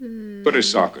Put a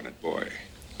sock on it, boy.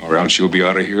 Or else you'll be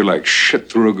out of here like shit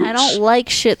through a goose. I don't like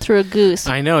shit through a goose.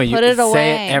 I know, you Put it say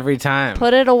away. it every time.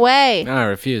 Put it away. No, I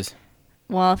refuse.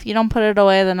 Well, if you don't put it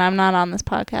away, then I'm not on this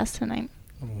podcast tonight.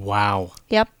 Wow.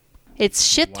 Yep. It's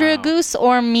shit through a goose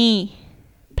or me.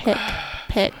 Pick.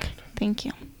 Thank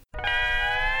you.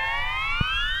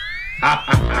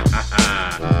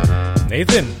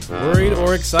 Nathan, worried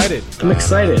or excited? I'm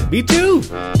excited. Me too.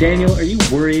 Daniel, are you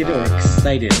worried or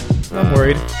excited? I'm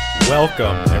worried.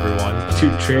 Welcome, everyone.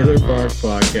 To Trailer Park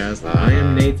Podcast. I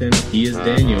am Nathan. He is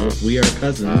Daniel. We are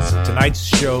cousins. Tonight's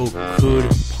show could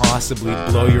possibly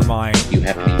blow your mind. You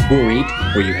have to be worried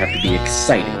or you have to be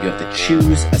excited. You have to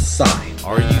choose a side.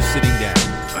 Are you sitting down?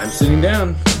 I'm sitting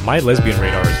down. My lesbian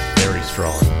radar is very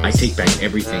strong. I take back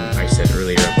everything I said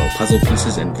earlier about puzzle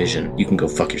pieces and vision. You can go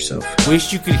fuck yourself.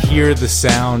 Wish you could hear the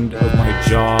sound of my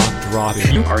jaw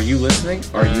dropping. Are you listening?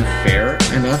 Are you fair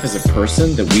enough as a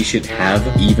person that we should have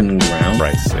even ground?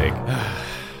 Christ's sake.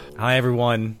 Hi,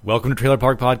 everyone. Welcome to Trailer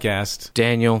Park Podcast.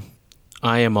 Daniel,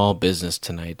 I am all business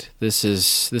tonight. This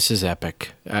is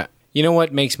epic. You know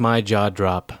what makes my jaw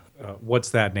drop? What's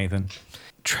that, Nathan?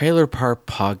 Trailer Park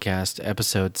Podcast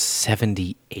episode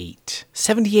 78.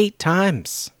 78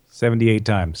 times. 78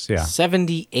 times, yeah.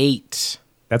 78.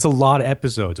 That's a lot of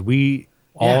episodes. We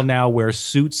all now wear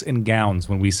suits and gowns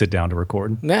when we sit down to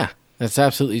record. Yeah, that's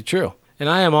absolutely true. And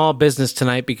I am all business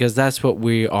tonight because that's what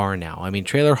we are now. I mean,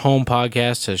 Trailer Home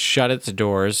Podcast has shut its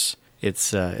doors.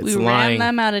 It's we lying. ran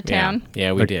them out of town.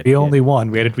 Yeah, we did. The only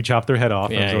one. We chopped their head off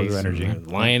and Yeah, absorb he's their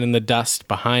energy. lying in the dust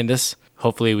behind us.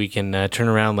 Hopefully we can turn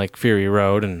around like Fury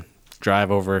Road and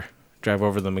drive over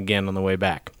them again on the way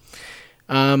back.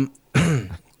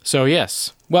 So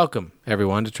yes, welcome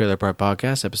everyone to Trailer Park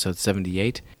Podcast, episode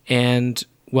 78, and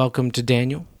welcome to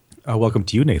Daniel. Welcome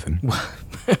to you, Nathan.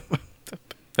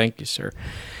 Thank you, sir.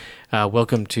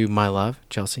 Welcome to my love,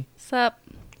 Chelsea. What's up?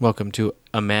 Welcome to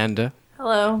Amanda.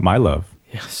 Hello. My love.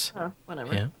 Yes. Oh,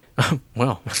 whatever. Yeah.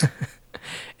 Well,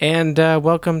 and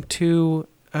welcome to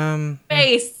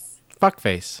Face.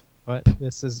 Fuckface. What?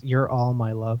 This is You're All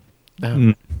My Love.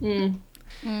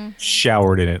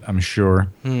 Showered in it, I'm sure.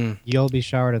 You'll be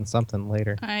showered in something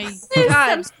later. This is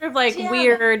some sort of like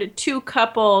weird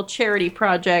two-couple charity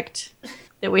project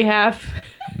that we have.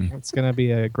 It's going to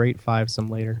be a great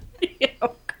fivesome later.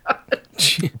 Oh,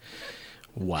 God.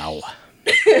 Wow.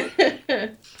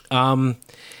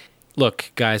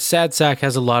 Look, guys, Sad Sack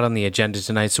has a lot on the agenda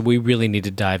tonight, so we really need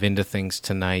to dive into things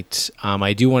tonight.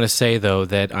 I do want to say though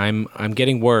that I'm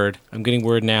getting word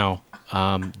now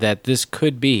that this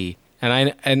could be,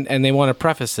 and they want to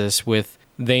preface this with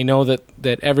they know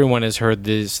that everyone has heard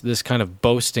this kind of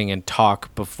boasting and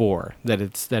talk before, that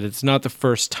it's not the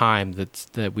first time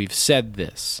that we've said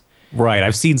this. Right,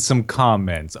 I've seen some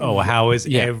comments. Oh, how is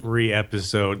every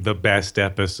episode the best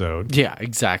episode? Yeah,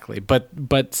 exactly.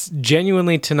 But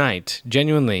genuinely tonight,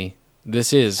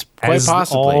 this is quite As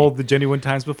possibly all the genuine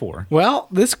times before. Well,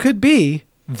 this could be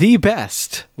the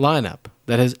best lineup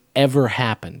that has ever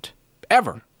happened,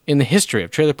 ever, in the history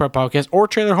of Trailer Park Podcast or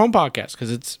Trailer Home Podcast,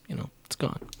 because it's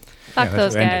gone. Fuck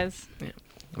those guys. Yeah,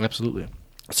 absolutely.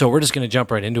 So we're just gonna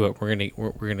jump right into it. We're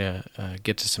gonna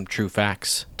get to some true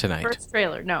facts tonight. First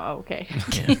trailer. No, okay.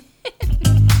 Yeah.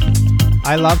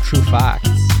 I love true facts.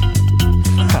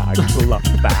 I love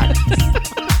facts.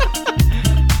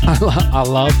 I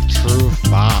love true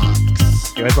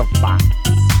facts. It's a fact.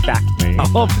 Fact me. I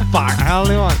love facts. I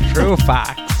only want true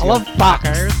facts. I love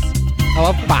fuckers. I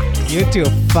love facts. You two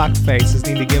fuck faces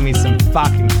need to give me some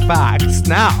fucking facts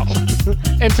now.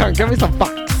 Intern, give me some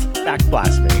facts. Fact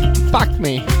blast me. Fuck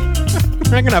me.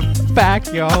 I'm gonna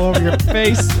fact you all over your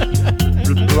face.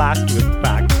 Blast you with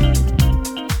facts.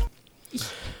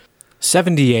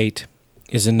 78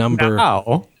 is a number.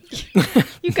 Now.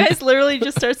 You guys literally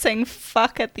just start saying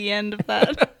fuck at the end of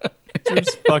that.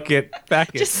 Just fuck it. Back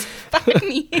it. Just fuck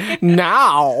me.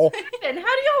 Now. And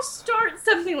how do y'all start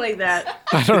something like that?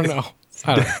 I don't know.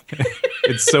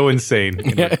 It's so insane.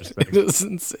 In Yeah, retrospect. it is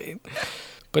insane.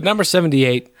 But number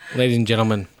 78, ladies and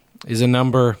gentlemen, is a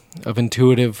number of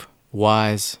intuitive,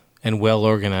 wise, and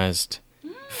well-organized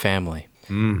family.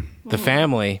 The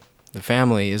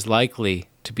family is likely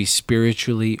to be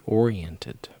spiritually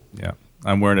oriented. Yeah.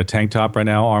 I'm wearing a tank top right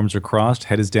now. Arms are crossed.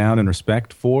 Head is down in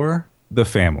respect for the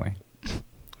family.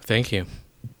 Thank you.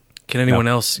 Can anyone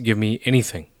else give me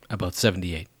anything about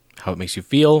 78? How it makes you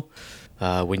feel?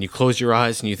 When you close your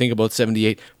eyes and you think about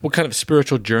 78, what kind of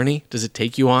spiritual journey does it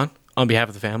take you on behalf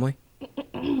of the family?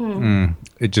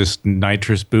 It just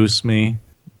nitrous boosts me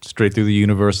straight through the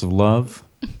universe of love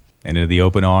and into the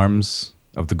open arms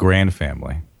of the grand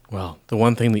family. Well, the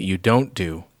one thing that you don't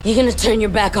do You gonna turn your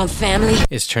back on family?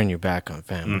 is turn your back on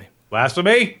family.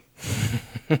 Blasphemy!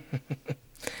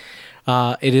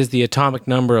 It is the atomic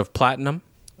number of platinum.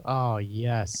 Oh,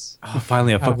 yes. Oh,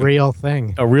 finally, A real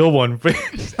thing. a real one.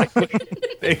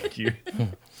 Thank you.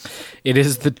 It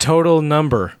is the total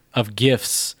number of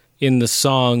gifts in the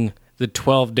song "The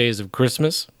 12 Days of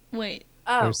Christmas." Wait.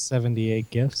 There's 78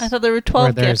 gifts. I thought there were Or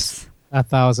 12 there's gifts.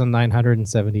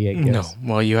 1,978 gifts. No,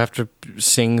 well, you have to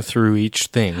sing through each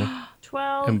thing,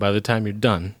 12 and by the time you're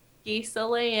done, geese a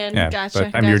laying. Yeah, Gotcha, by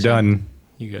the time you're gotcha. done,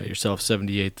 you got yourself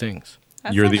 78 things.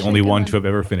 That's you're the actually only a good one to have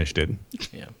ever finished it.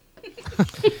 Yeah.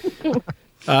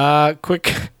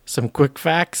 Some quick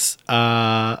facts.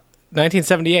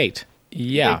 1978.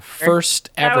 Yeah, first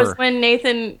That ever. was when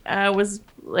Nathan was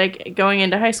like going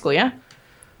into high school, yeah?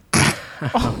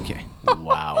 Okay.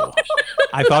 Wow.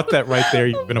 I thought that right there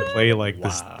you were gonna play like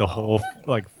this the whole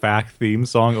like fact theme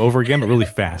song over again, but really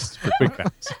fast for quick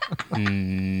facts.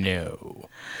 No.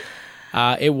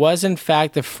 It was, in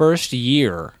fact, the first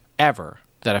year ever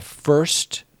that a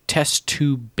first test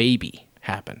tube baby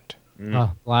happened.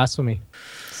 Oh, blasphemy.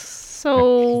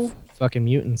 So, Fucking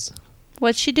mutants.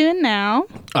 what's she doing now?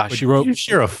 She Did wrote. you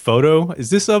share a photo? Is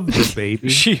this of the baby?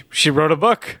 She wrote a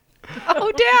book.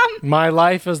 Oh, damn. My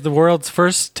life as the world's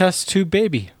first test tube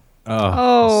baby.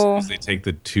 Oh, As they take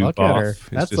the tube Look off. at her.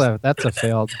 It's That's a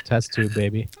failed test tube,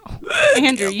 baby.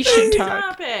 Andrew, you should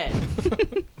talk. Stop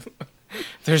it.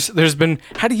 There's been.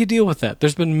 How do you deal with that?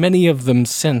 There's been many of them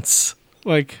since.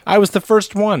 Like I was the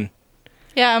first one.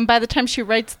 Yeah, and by the time she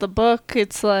writes the book,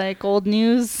 it's like old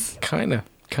news. Kind of.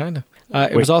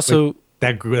 It was also.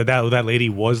 that lady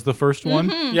was the first one.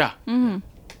 Yeah.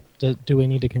 Do we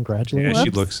need to congratulate Yeah, her?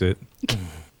 she looks it.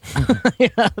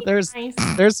 There's Nice.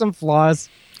 there's some flaws.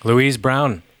 Louise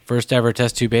Brown, first ever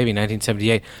test tube baby,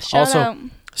 1978. Shout also, out.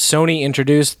 Sony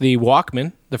introduced the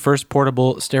Walkman, the first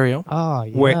portable stereo. Oh,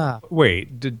 yeah.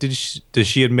 Wait. Does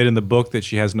she admit in the book that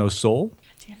she has no soul?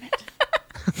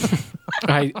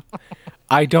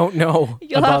 I don't know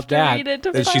You'll about have to that. read it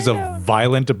to That find she's a out.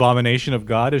 violent abomination of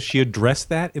God? Does she address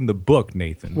that in the book,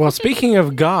 Nathan? Well, speaking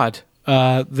of God,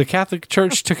 the Catholic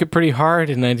Church took it pretty hard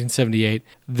in 1978.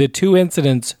 The two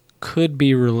incidents could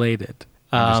be related.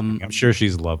 I'm sure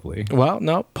she's lovely. Well,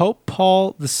 no. Pope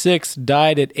Paul VI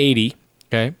died at 80.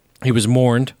 Okay. He was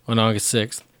mourned on August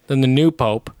 6th. Then the new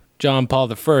Pope, John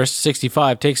Paul I,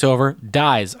 65, takes over,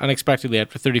 dies unexpectedly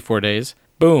after 34 days.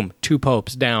 Boom. 2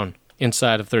 popes down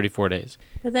inside of 34 days.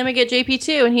 But then we get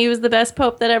JP2, and he was the best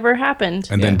pope that ever happened.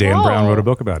 And then Yeah. Dan Brown Whoa. wrote a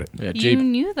book about it. Yeah, You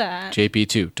knew that.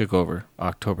 JP2 took over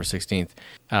October 16th.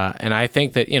 And I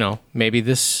think that, maybe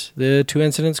the two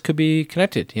incidents could be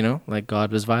connected, like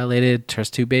God was violated,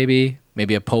 test tube baby,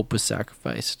 maybe a pope was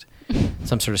sacrificed,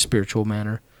 some sort of spiritual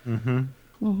manner.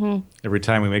 Every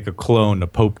time we make a clone, a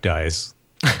pope dies.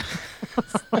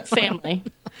 Family.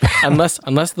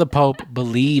 unless the pope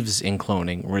believes in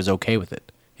cloning or is okay with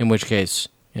it, in which case,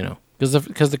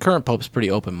 because the current pope's pretty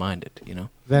open-minded, Then,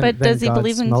 But then does he God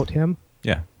believe in- smote him?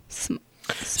 Yeah.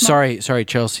 Sorry,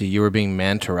 Chelsea, you were being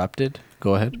man-interrupted.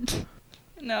 Go ahead.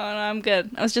 No, I'm good.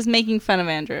 I was just making fun of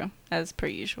Andrew, as per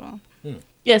usual.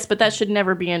 Yes, but that should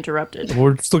never be interrupted.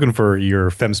 We're just looking for your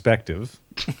femspective.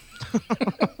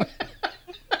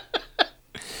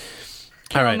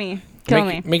 All right. Me. Kill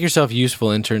me. Make yourself useful,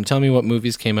 intern. Tell me what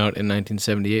movies came out in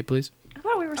 1978, please. I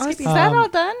thought we were Oh, is skipping that all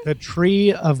done? The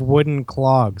Tree of Wooden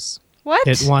Clogs. What?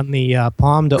 It won the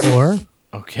Palme d'Or.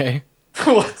 Okay.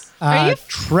 Are you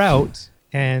Trout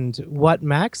and what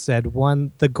Max said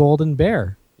won the Golden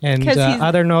Bear. And 'Cause he's-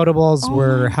 other notables Oh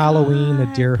were my Halloween, The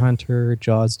God. Deer Hunter,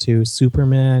 Jaws 2,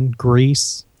 Superman,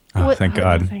 Grease. Oh, What- thank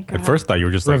God. thank At God. first, I thought you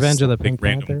were just Revenge of the stuffing Pink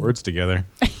random Panther. words together.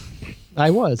 I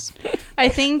was. I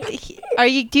think.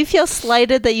 Do you feel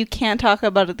slighted that you can't talk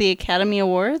about the Academy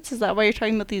Awards? Is that why you're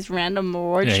talking about these random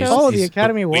award Yeah, shows? Oh, He's the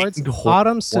Academy the Awards. blatant whore.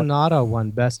 Autumn Sonata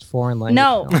won Best Foreign Language.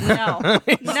 No, Film.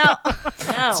 no, no.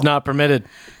 It's not permitted.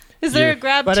 Is there a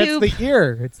grab But tube? it's the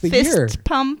year. It's the fist year.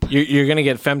 pump? You're going to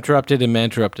get femterrupted and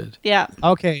manterrupted. Yeah.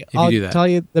 Okay, you I'll do that. tell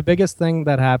you the biggest thing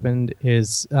that happened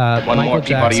is One Michael more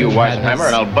peep out of you, Jackson had Weisenheimer,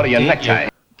 and I'll butter your necktie.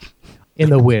 in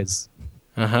The Wiz.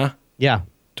 Uh-huh. Yeah.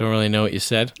 Don't really know what you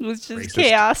said. It was just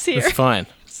chaos here. It's fine.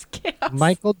 It's chaos.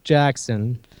 Michael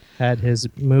Jackson had his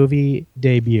movie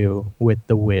debut with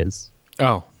The Wiz.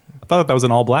 Oh. I thought that was an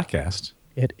all-black cast.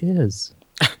 It is.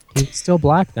 He's still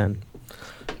black then.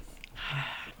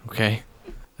 Okay.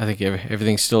 I think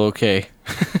everything's still okay.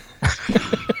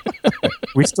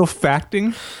 We still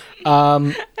facting? I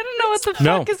don't know what the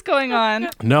No. fuck is going on.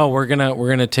 No, we're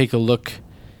gonna take a look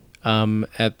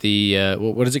at the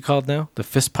what is it called now? The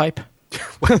fist pipe?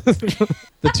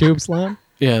 The Tube Slam.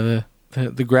 Yeah,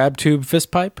 the grab tube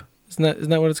fist pipe. Isn't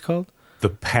that what it's called? The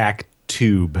pack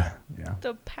tube Yeah.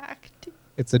 The pact.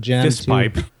 It's a jam Fist too.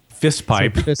 pipe. Fist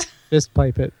pipe. So fist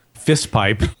pipe it. Fist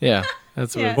pipe. Yeah,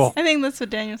 that's what Yes, I think that's what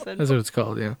Daniel said. that's what it's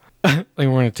called. Yeah. Like we're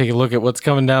gonna take a look at what's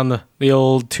coming down the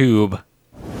old tube.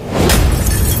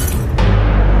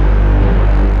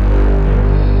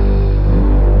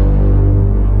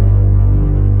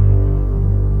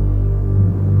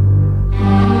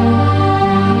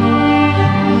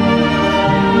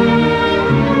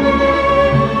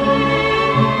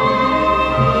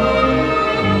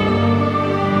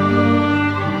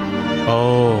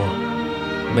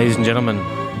 Oh, ladies and gentlemen,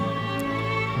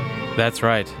 that's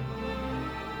right.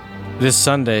 This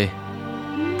Sunday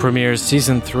premieres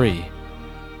season 3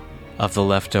 of The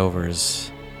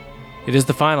Leftovers. It is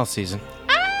the final season.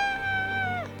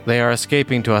 They are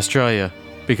escaping to Australia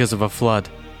because of a flood.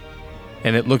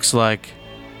 And it looks like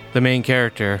the main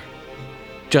character,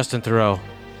 Justin Theroux,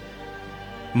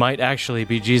 might actually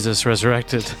be Jesus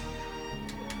resurrected.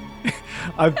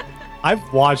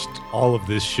 I've watched all of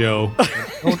this show.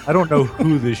 I don't know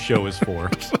who this show is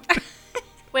for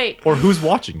Wait, or who's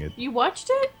watching it. you watched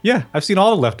it? Yeah, I've seen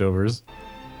all the Leftovers.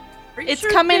 Are you It's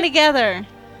sure coming you- together.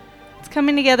 It's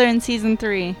coming together in season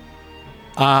 3.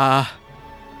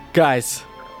 Guys,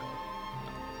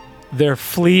 they're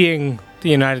fleeing the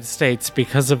United States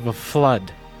because of a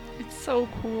flood. It's so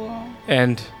cool.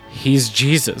 And he's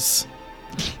Jesus.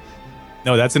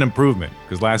 No, that's an improvement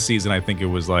because last season I think it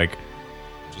was like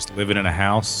just living in a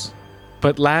house.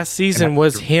 But last season And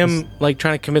was after- him like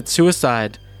trying to commit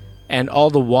suicide, and all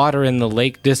the water in the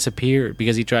lake disappeared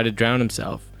because he tried to drown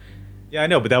himself. Yeah, I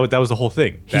know, but that was the whole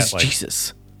thing. He's that, like,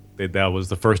 Jesus. that was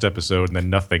the first episode, and then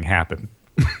nothing happened.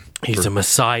 He's a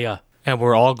Messiah, and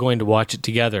we're all going to watch it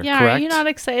together. Yeah, correct? are you not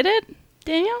excited,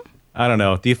 Daniel? I don't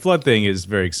know. The flood thing is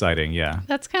very exciting. Yeah,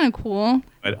 That's kind of cool.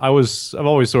 but I've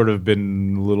always sort of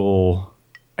been a little.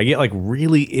 I get like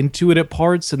really into it at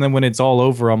parts, and then when it's all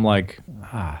over, I'm like,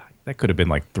 that could have been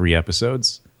like 3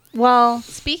 episodes. Well,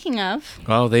 speaking of,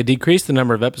 Well, they decreased the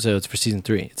number of episodes for season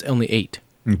 3. It's only 8.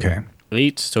 Okay.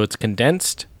 8, so it's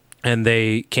condensed, and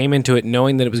they came into it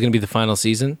knowing that it was going to be the final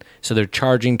season, so they're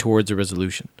charging towards a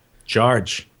resolution.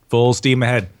 Charge. Full steam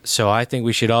ahead. So I think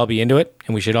we should all be into it,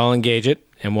 and we should all engage it,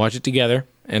 and watch it together,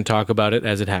 and talk about it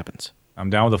as it happens. I'm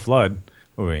down with the flood.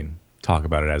 I mean, talk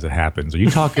about it as it happens. Are you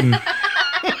talking?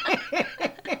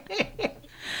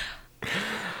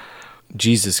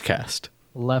 Jesus cast.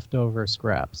 Leftover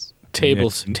scraps. Table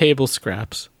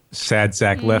scraps. Sad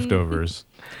sack leftovers.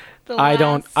 the I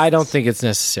don't last- think it's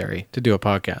necessary to do a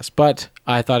podcast, but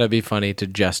I thought it'd be funny to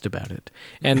jest about it.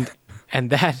 And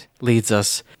that leads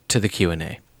us to the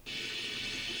Q&A.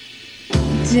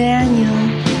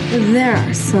 Daniel, there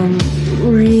are some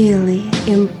really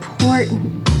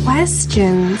important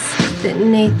questions that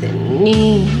Nathan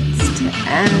needs to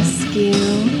ask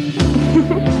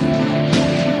you.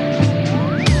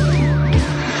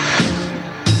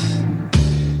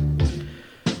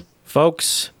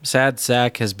 Folks, Sad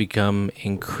Sack has become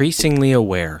increasingly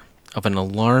aware of an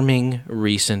alarming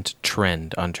recent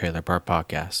trend on Trailer Park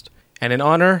Podcast. And in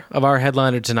honor of our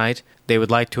headliner tonight, they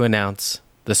would like to announce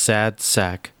the Sad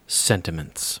Sack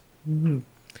Sentiments.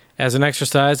 As an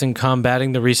exercise in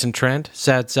combating the recent trend,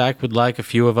 Sad Sack would like a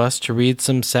few of us to read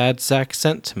some Sad Sack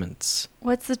sentiments.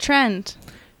 What's the trend?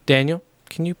 Daniel,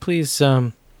 can you please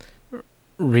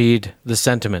read the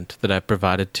sentiment that I've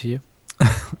provided to you?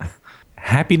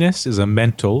 Happiness is a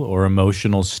mental or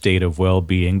emotional state of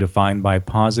well-being defined by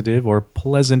positive or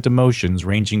pleasant emotions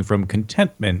ranging from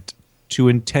contentment to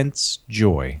intense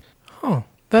joy. Oh,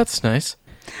 that's nice.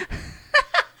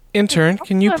 Intern,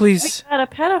 can you please... At a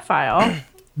pedophile.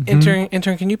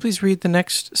 Intern, can you please read the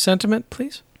next sentiment,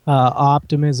 please?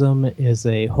 Optimism is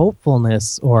a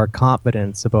hopefulness or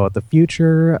confidence about the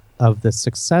future of the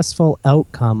successful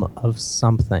outcome of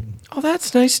something. Oh,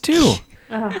 that's nice too.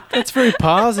 That's very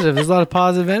positive. There's a lot of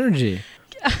positive energy.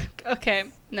 Okay,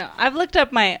 no, I've looked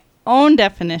up my own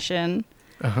definition.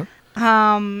 Uh-huh.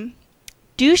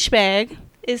 Douchebag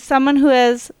is someone who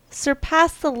has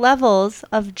surpassed the levels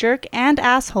of jerk and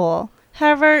asshole,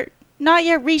 however, not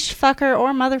yet reached fucker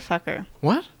or motherfucker.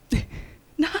 What?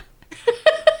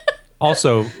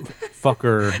 Also,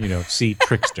 fucker, see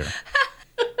trickster.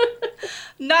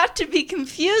 Not to be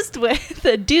confused with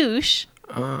a douche,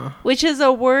 which is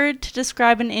a word to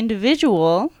describe an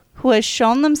individual who has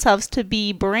shown themselves to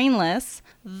be brainless,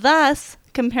 thus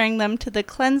comparing them to the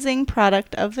cleansing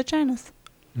product of vaginas.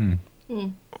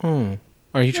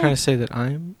 Are you trying to say that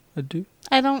I'm a dude?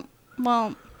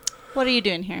 Well, what are you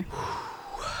doing here?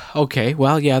 Okay,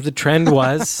 well, yeah, the trend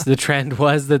was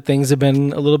that things have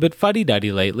been a little bit fuddy-duddy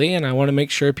lately, and I want to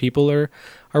make sure people are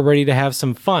ready to have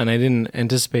some fun. I didn't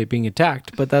anticipate being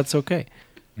attacked, but that's okay.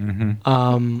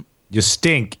 You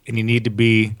stink, and you need to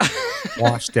be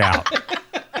washed out.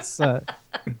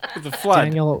 The flood.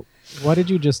 Daniel, what did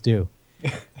you just do?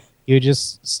 You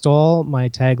just stole my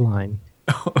tagline.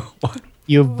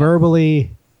 You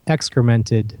verbally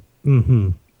excremented.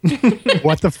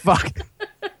 What the fuck?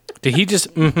 Did he just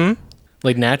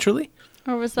like naturally?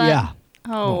 Or was that? Yeah.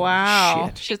 Oh, wow.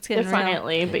 shit. Shit's getting real.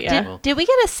 Defiantly, but yeah. Did we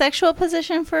get a sexual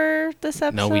position for this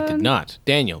episode? No, we did not.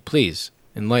 Daniel, please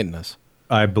enlighten us.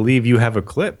 I believe you have a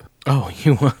clip. Oh,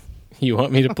 you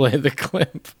want me to play the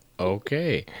clip?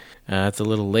 Okay. It's a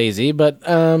little lazy, but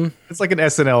It's like an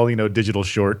SNL, digital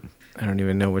short. I don't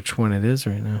even know which one it is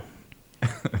right now.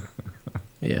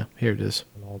 Yeah, here it is.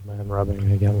 An old man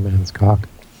rubbing a young man's cock.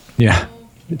 Yeah.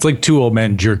 It's like two old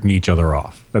men jerking each other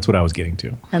off. That's what I was getting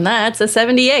to. And that's a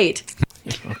 78.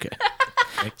 Okay.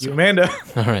 Thank you, Amanda.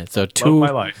 All right, so Love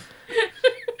my life.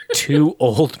 two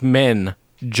old men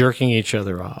jerking each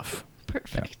other off.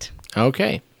 Perfect.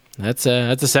 Okay. That's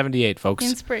a 78, folks.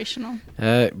 Inspirational.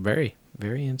 Very,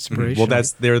 very inspirational. Well,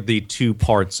 they're the two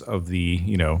parts of the,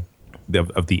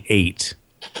 of the 8.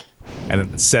 And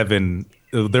then the 7,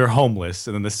 they're homeless.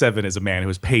 And then the 7 is a man who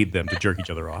has paid them to jerk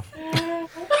each other off.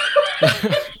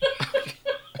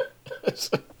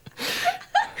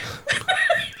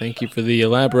 Thank you for the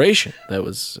elaboration. That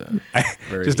was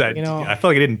very... I felt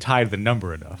like I didn't tie the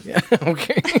number enough. Yeah,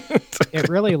 okay. It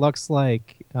really looks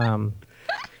like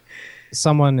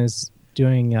someone is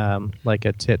doing like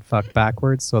a tit fuck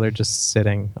backwards, so they're just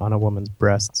sitting on a woman's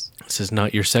breasts. This is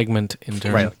not your segment in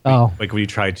terms. Right. Oh. Like when you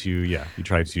try to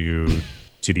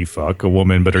titty fuck a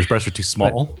woman, but her breasts are too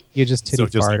small. But you just titty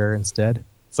fart her instead.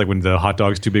 It's like when the hot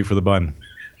dog's too big for the bun.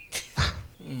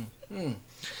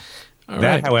 All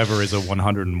that, right. however, is a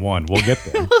 101. We'll get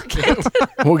there.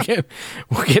 We'll get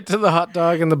to the hot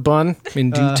dog and the bun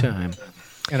in due time.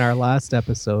 In our last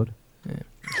episode.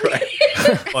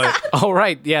 But, oh,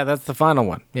 right. Yeah, that's the final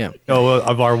one. Yeah.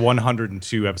 of our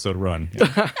 102 episode run.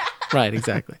 Yeah. Right,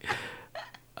 exactly.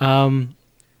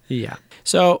 Yeah.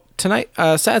 So tonight,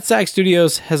 Sad Sack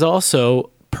Studios has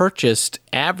also purchased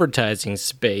advertising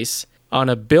space on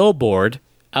a billboard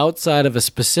outside of a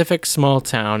specific small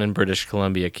town in British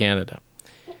Columbia, Canada.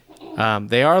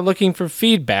 They are looking for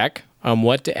feedback on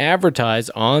what to advertise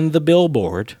on the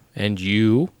billboard, and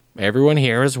everyone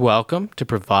here is welcome to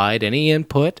provide any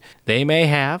input they may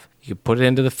have. You can put it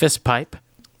into the fist pipe.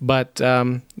 But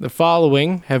the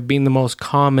following have been the most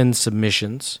common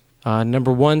submissions.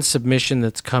 Number one submission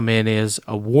that's come in is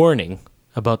a warning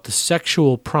about the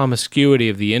sexual promiscuity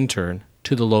of the intern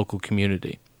to the local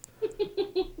community.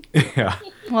 Yeah.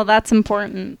 Well, that's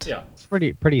important. Yeah. It's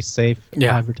pretty safe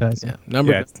advertising. Yeah.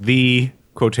 It's the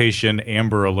quotation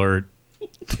Amber Alert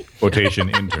quotation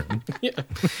intern.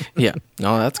 Yeah.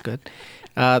 No, that's good.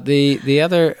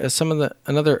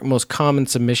 Another most common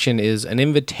submission is an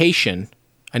invitation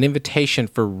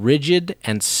for rigid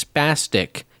and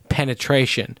spastic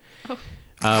penetration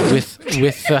with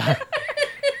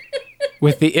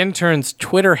the intern's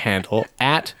Twitter handle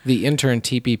at the intern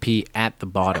TPP at the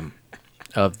bottom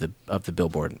of the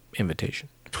billboard invitation.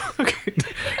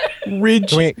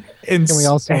 Rigid and can we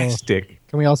also spastic.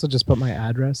 Can we also just put my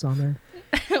address on there?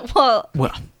 Well,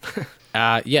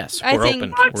 yes, I we're think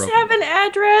open. Box have an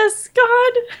address.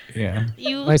 God. Yeah.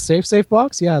 My safe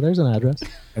box? Yeah, there's an address.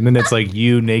 And then it's like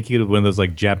you naked with one of those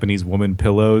like Japanese woman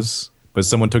pillows, but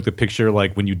someone took the picture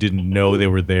like when you didn't know they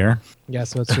were there. Yeah,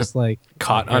 so it's just like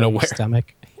Caught unaware.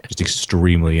 Stomach. Just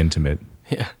extremely intimate.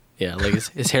 Yeah. Yeah, like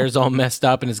his hair's all messed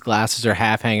up and his glasses are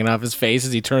half hanging off his face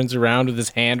as he turns around with his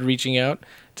hand reaching out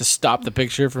to stop the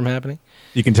picture from happening.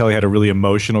 You can tell he had a really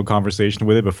emotional conversation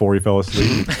with it before he fell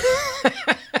asleep.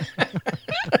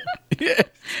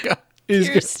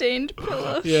 tear-stained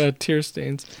pillows. Yeah, tear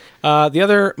stains. The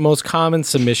other most common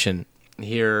submission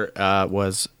here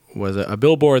was a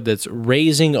billboard that's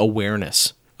raising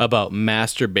awareness about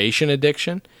masturbation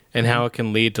addiction and how it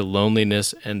can lead to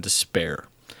loneliness and despair,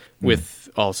 with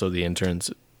also the intern's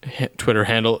Twitter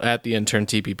handle at the intern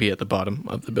TPP at the bottom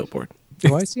of the billboard.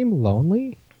 Do I seem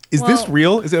lonely? Is this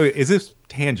real? Is this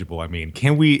tangible? I mean,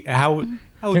 can we? How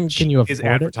Can you is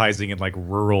afford it? advertising in like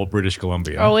rural British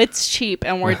Columbia? Oh, it's cheap,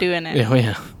 and we're doing it.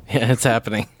 Yeah, it's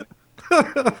happening.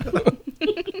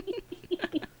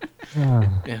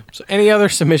 Yeah. So, any other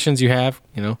submissions you have,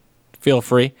 feel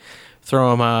free.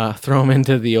 Throw them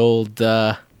into the old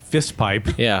fist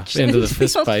pipe. Yeah, into the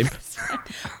fist pipe.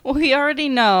 Well, we already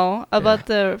know about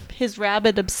his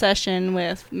rabid obsession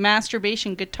with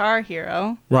Masturbation Guitar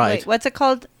Hero. Right. Wait, what's it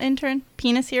called, intern?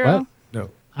 Penis Hero? What? No.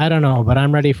 I don't know, but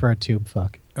I'm ready for a tube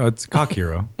fuck. Oh, it's Cock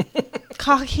Hero.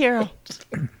 Cock Hero.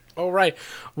 Oh, right.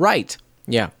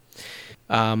 Yeah.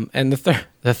 And the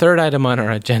The third item on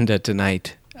our agenda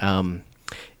tonight, in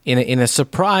a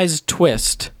surprise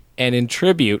twist and in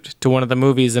tribute to one of the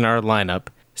movies in our lineup,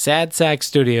 Sad Sack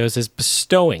Studios is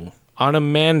bestowing on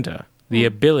Amanda the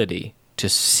ability to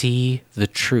see the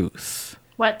truth.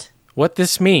 What? What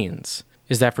this means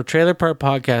is that for Trailer Park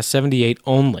Podcast 78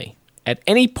 only, at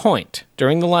any point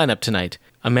during the lineup tonight,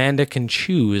 Amanda can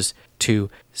choose to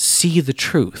see the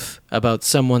truth about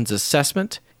someone's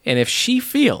assessment, and if she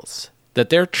feels that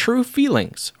their true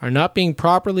feelings are not being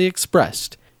properly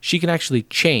expressed, she can actually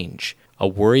change a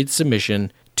worried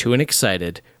submission to an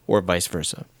excited or vice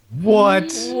versa.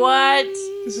 What? What?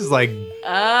 This is like...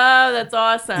 Oh, that's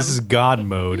awesome. This is God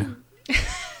mode.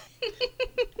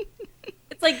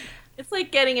 It's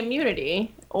like getting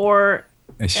immunity or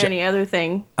any other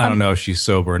thing. I don't know if she's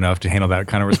sober enough to handle that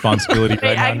kind of responsibility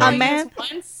right now. I can do this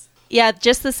once, Yeah,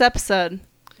 just this episode.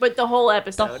 but the whole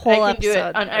episode. The whole I can do it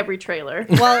episode. on every trailer.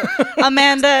 Well,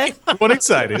 Amanda, What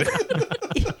excited.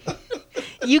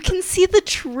 you can see the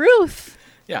truth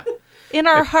Yeah. in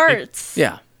our hearts.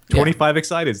 Yeah. 25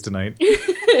 exciteds tonight.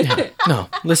 No,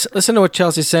 listen to what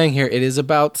Chelsea's saying here. It is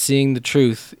about seeing the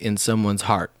truth in someone's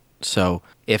heart. So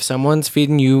if someone's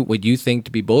feeding you what you think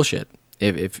to be bullshit,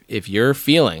 if you're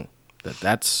feeling that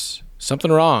that's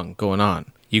something wrong going on,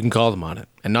 you can call them on it.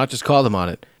 And not just call them on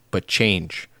it, but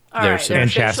change their Right, And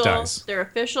submission. chastise. their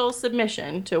official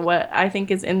submission to what I think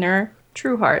is in their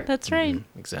true heart. That's right.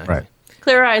 Exactly. Right.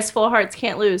 Clear eyes, full hearts,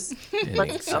 can't lose.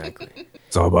 Exactly.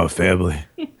 It's all about family.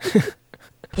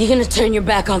 You gonna turn your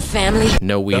back on family?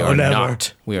 No, we No, are never.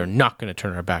 not. We are not going to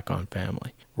turn our back on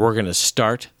family. We're going to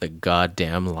start the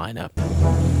goddamn lineup.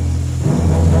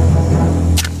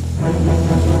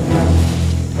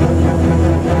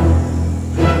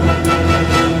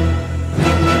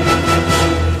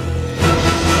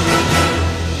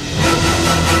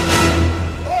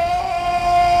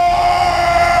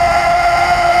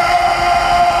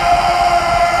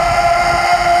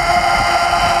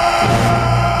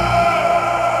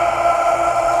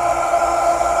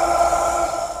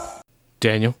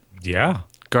 Daniel, Yeah.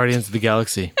 Guardians of the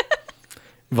Galaxy,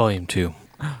 Volume 2.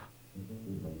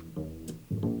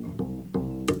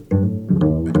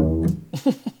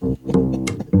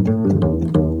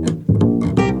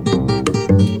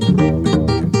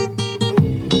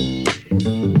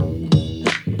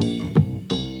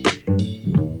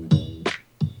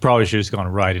 Probably should have just gone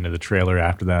right into the trailer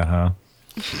after that, huh?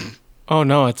 Oh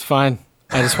no, it's fine.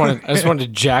 I just wanted to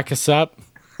jack us up.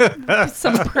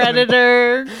 Some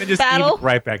predator And just battle. eat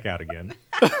right back out again.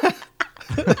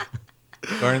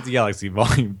 Guardians of the Galaxy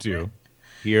Volume 2.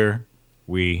 Here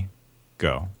we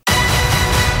go.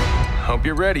 Hope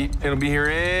you're ready. It'll be here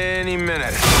any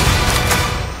minute.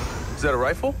 Is that a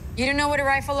rifle? You don't know what a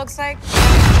rifle looks like?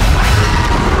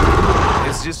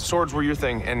 It's just swords were your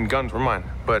thing and guns were mine.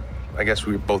 But I guess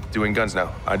we're both doing guns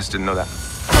now. I just didn't know that.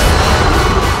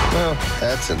 Well,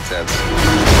 that's intense.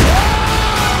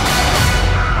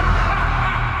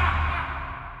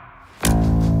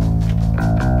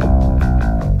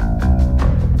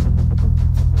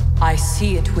 I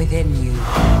see it within you.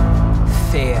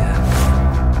 Fear,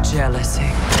 jealousy,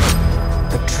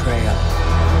 betrayal.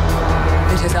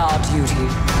 It is our duty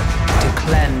to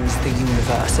cleanse the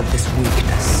universe of this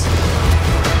weakness.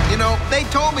 You know, they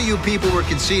told me you people were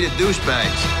conceited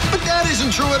douchebags, but that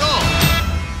isn't true at all.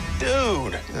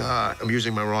 Dude! I'm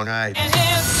using my wrong eye.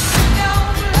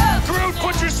 Groot,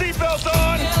 put your seatbelt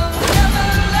on!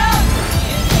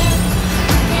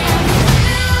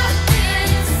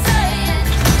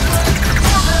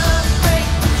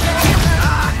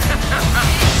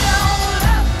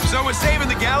 So we're saving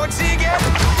the galaxy again?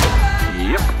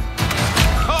 Yep.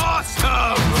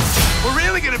 Awesome! We're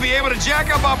really gonna be able to jack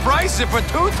up our price if we're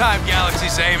two-time galaxy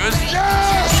savers.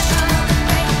 Yes!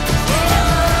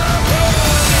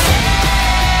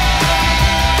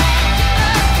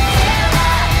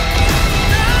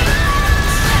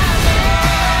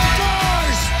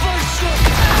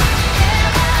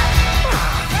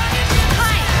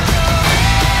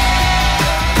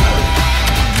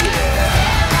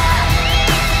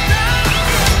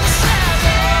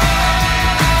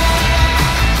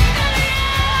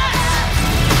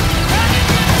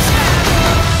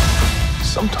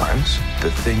 Sometimes the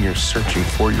thing you're searching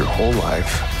for your whole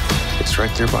life, it's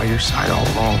right there by your side all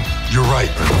along. You're right.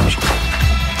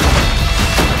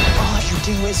 All you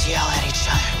do is yell at each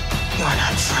other. You're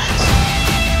not friends.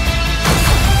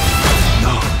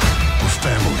 No, we're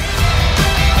family.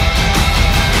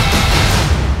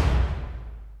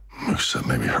 Except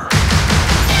maybe her.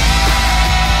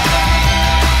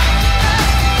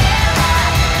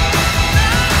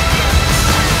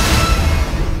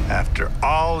 After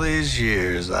all these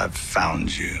years, I've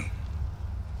found you.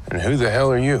 And who the hell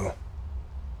are you?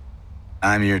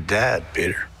 I'm your dad,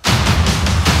 Peter.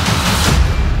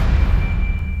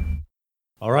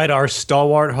 All right, our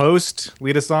stalwart host,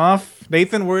 lead us off.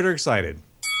 Nathan, we're excited.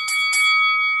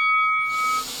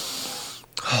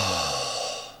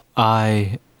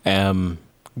 I am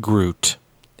Groot.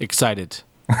 Excited.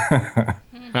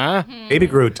 Huh? Baby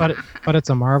Groot. But it's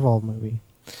a Marvel movie.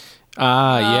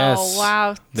 Ah, yes. Oh,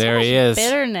 wow. There So he much is.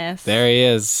 bitterness. There he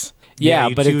is. Yeah,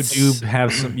 you but two it's... do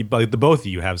have some. The both of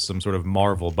you have some sort of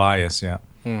Marvel bias. Yeah.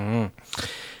 Mm-hmm.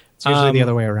 It's usually the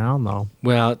other way around, though.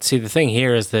 Well, see, the thing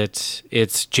here is that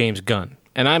it's James Gunn.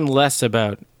 And I'm less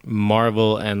about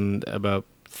Marvel and about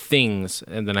things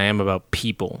than I am about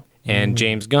people. And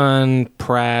James Gunn,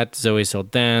 Pratt, Zoe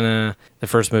Saldana, the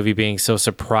first movie being so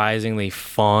surprisingly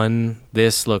fun.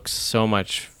 This looks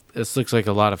like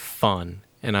a lot of fun.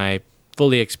 And I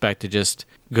fully expect to just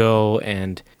go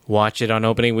and watch it on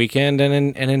opening weekend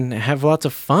and then have lots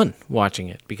of fun watching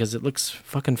it because it looks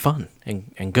fucking fun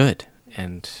and good.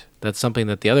 And that's something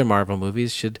that the other Marvel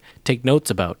movies should take notes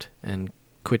about and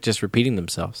quit just repeating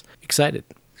themselves. Excited.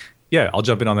 Yeah, I'll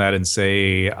jump in on that and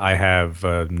say I have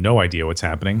no idea what's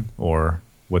happening or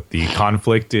what the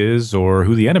conflict is or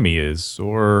who the enemy is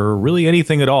or really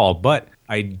anything at all. But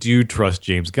I do trust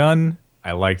James Gunn.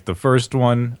 I liked the first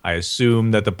one. I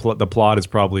assume that the plot is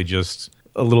probably just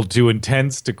a little too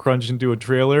intense to crunch into a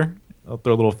trailer. I'll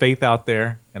throw a little faith out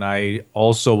there. And I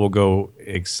also will go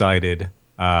excited.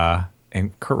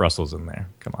 And Kurt Russell's in there.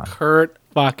 Come on. Kurt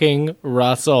fucking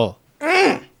Russell.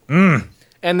 And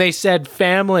they said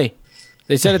family.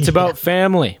 They said it's about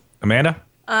family. Amanda?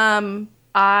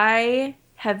 I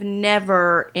have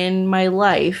never in my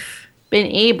life been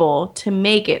able to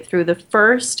make it through the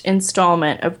first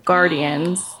installment of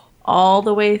Guardians all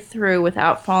the way through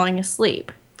without falling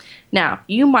asleep. Now,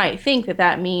 you might think that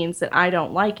that means that I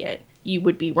don't like it. You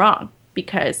would be wrong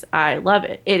because I love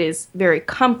it. It is very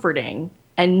comforting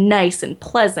and nice and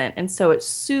pleasant, and so it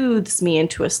soothes me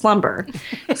into a slumber.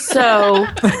 So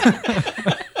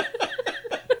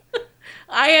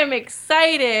I am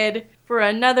excited for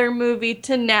another movie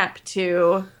to nap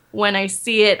to when I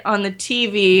see it on the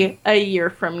TV a year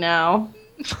from now.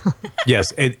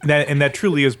 Yes, and that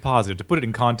truly is positive. To put it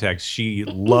in context, she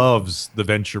loves the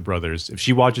Venture Brothers. If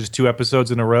she watches 2 episodes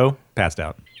in a row, passed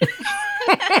out.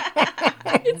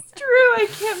 It's true. I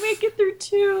can't make it through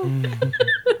 2.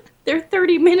 They're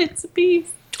 30 minutes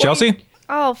apiece. Chelsea?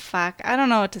 Oh, fuck. I don't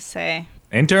know what to say.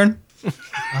 Intern?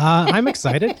 I'm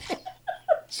excited.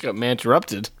 Just got man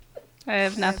interrupted. I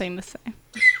have nothing to say.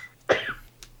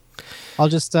 I'll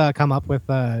just come up with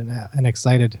an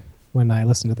excited when I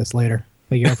listen to this later,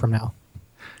 a year from now.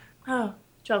 Oh,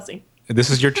 Chelsea.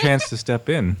 This is your chance to step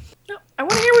in. No, I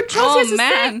want to hear what Chelsea has to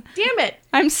man. say. Damn it.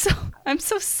 I'm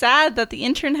so sad that the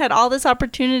intern had all this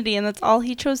opportunity and that's all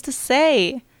he chose to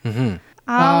say. Mm-hmm.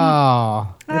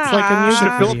 It's like a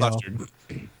music video. Filibustered.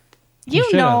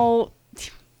 You know.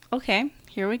 Okay,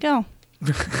 here we go.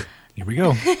 Here we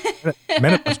go.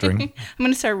 Manifesting. I'm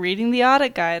going to start reading the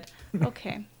audit guide.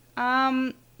 Okay.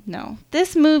 No.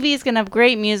 This movie is going to have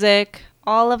great music.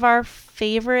 All of our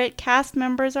favorite cast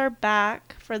members are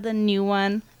back for the new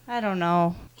one. I don't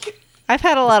know. I've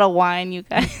had a lot of wine, you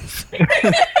guys.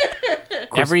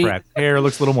 Chris Pratt's hair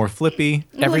looks a little more flippy.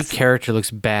 Every character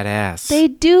looks badass. They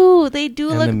do. They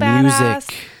do And look the badass.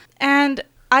 music. And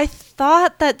I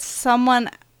thought that someone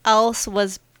else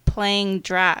was playing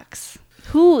Drax.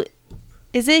 Who?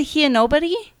 Is it He and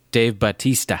Nobody? Dave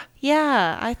Bautista.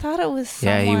 Yeah, I thought it was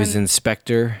someone. Yeah, he was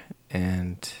Inspector,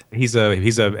 and he's a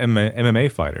MMA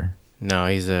fighter. No,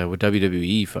 he's a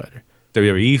WWE fighter.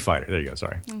 WWE fighter. There you go.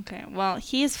 Sorry. Okay, well,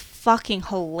 he's fucking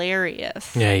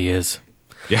hilarious. Yeah, he is.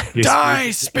 Yeah,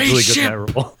 he's really good at that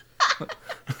role.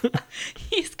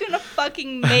 He's gonna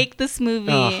fucking make this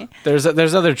movie. Oh, there's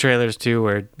other trailers too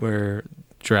where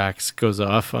Drax goes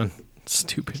off on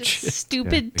stupid shit.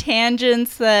 Stupid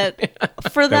tangents that,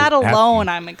 for that alone,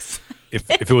 I'm excited. If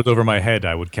it was over my head,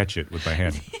 I would catch it with my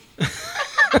hand.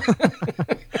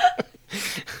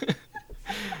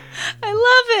 I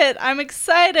love it. I'm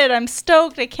excited. I'm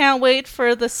stoked. I can't wait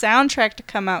for the soundtrack to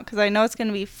come out because I know it's going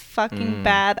to be fucking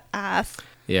badass.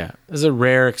 Yeah, this is a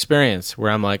rare experience where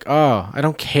I'm like, oh, I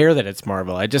don't care that it's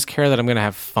Marvel. I just care that I'm going to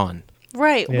have fun.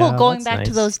 Right. Yeah, well, going that's back to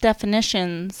nice. those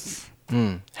definitions.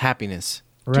 Happiness.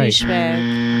 Right.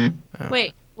 Douchebag.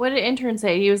 Wait, what did intern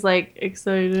say? He was like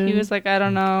excited. He was like, I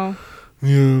don't know.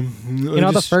 Yeah. You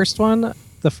know, the first one,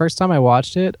 the first time I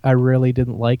watched it, I really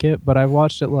didn't like it, but I've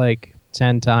watched it like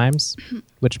 10 times,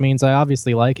 which means I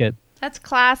obviously like it. That's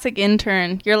classic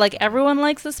intern. You're like, everyone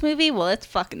likes this movie? Well, it's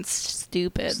fucking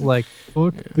stupid. It's like,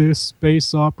 fuck this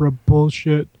space opera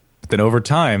bullshit. But then over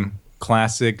time,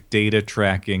 classic data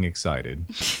tracking excited.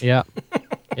 Yeah.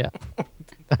 Yeah.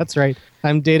 That's right.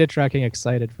 I'm data tracking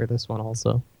excited for this one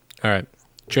also. All right.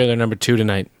 Trailer number 2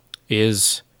 tonight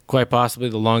is quite possibly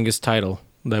the longest title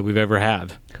that we've ever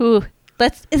had. Who?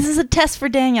 This is a test for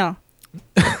Daniel.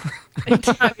 I'm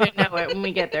gonna know it when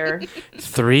we get there.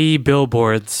 3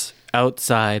 billboards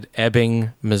outside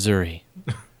Ebbing, Missouri.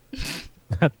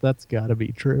 That's got to be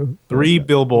true. 3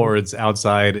 billboards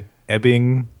outside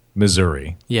Ebbing,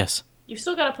 Missouri. Yes. You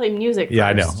still gotta play music. Yeah,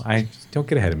 I know. first. Don't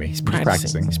get ahead of me. He's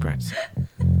Practicing. He's practicing.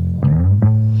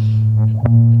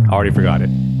 I already forgot it.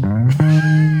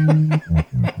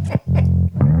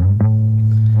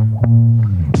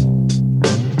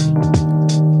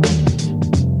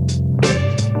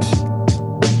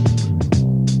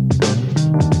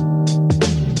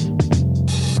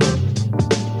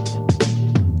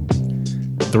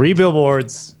 Three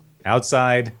billboards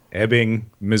outside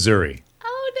Ebbing, Missouri.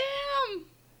 Oh, damn.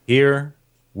 Here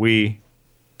we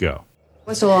go.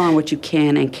 What's the law on what you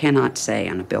can and cannot say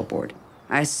on a billboard?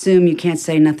 I assume you can't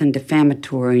say nothing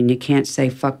defamatory and you can't say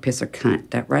fuck, piss, or cunt.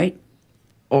 That right?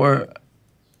 Or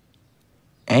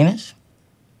anus?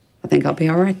 I think I'll be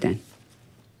all right then.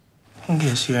 I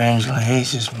guess you're Angela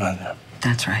Hayes' mother.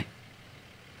 That's right.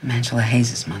 I'm Angela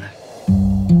Hayes' mother.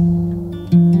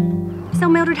 So,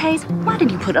 Mildred Hayes, why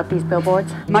did you put up these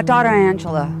billboards? My daughter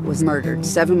Angela was murdered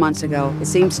 7 months ago. It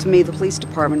seems to me the police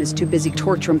department is too busy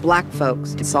torturing black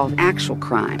folks to solve actual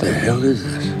crime. The hell is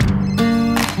this?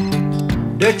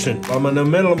 Dixon, I'm in the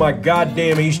middle of my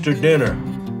goddamn Easter dinner.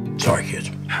 Sorry, kids.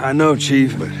 I know,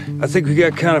 Chief, but I think we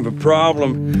got kind of a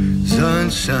problem.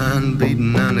 Sunshine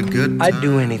beating on a good time. I'd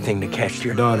do anything to catch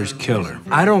your daughter's killer.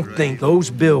 I don't think those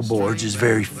billboards is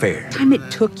very fair. The time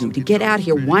it took you to get out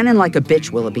here whining like a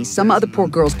bitch, Willoughby. Some other poor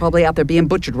girl's probably out there being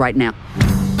butchered right now.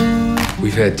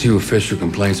 We've had 2 official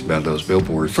complaints about those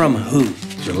billboards. From who?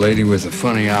 There's a lady with a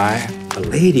funny eye. A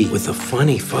lady with a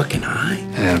funny fucking eye?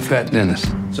 And a fat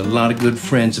dentist. There's a lot of good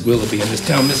friends of Willoughby in this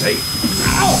town, Miss Hayes.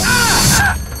 Ow!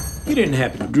 Ah! You didn't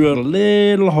happen to drill a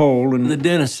little hole in the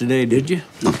dentist today, did you?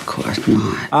 Of course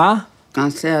not. Huh? I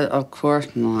said, of course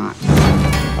not.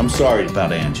 I'm sorry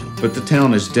about Angela, but the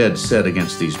town is dead set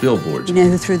against these billboards. You know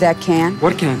who threw that can?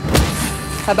 What can?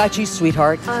 How about you,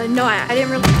 sweetheart? No, I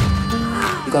didn't really...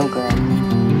 Go, girl.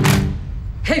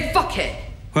 Hey, fuckhead!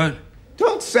 What?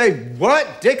 Don't say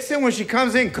what, Dixon, when she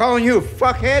comes in calling you a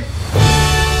fuckhead.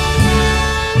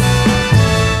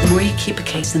 The more you keep a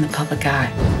case in the public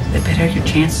eye, the better your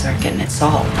chances are getting it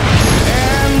solved.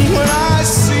 And when I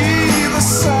see the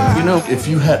sign. You know, if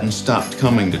you hadn't stopped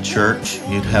coming to church,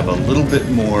 you'd have a little bit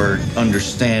more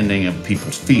understanding of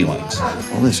people's feelings.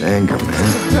 All this anger,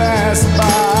 man,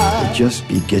 it just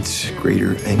begets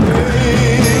greater anger.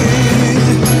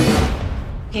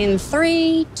 In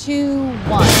 3, 2,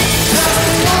 1.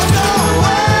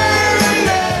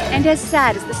 And as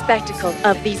sad as the spectacle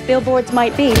of these billboards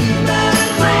might be,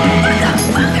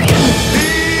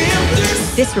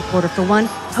 this reporter, for one,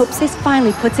 hopes this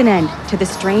finally puts an end to the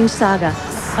strange saga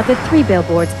of the 3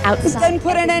 billboards outside. This doesn't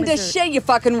put an end to shit, you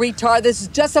fucking retard. This is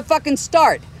just a fucking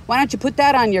start. Why don't you put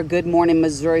that on your Good Morning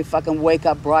Missouri fucking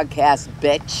wake-up broadcast,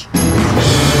 bitch?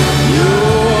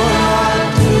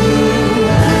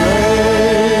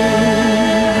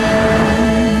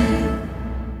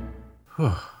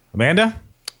 Amanda,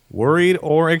 worried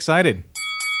or excited?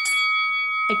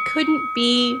 I couldn't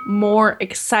be more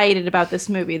excited about this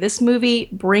movie. This movie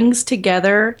brings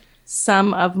together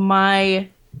some of my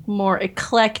more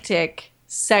eclectic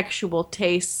sexual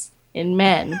tastes in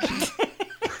men.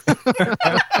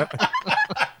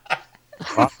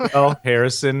 Rockwell,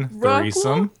 Harrison,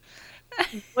 threesome.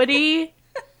 Woody,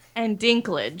 and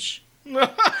Dinklage.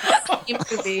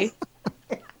 Movie.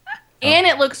 And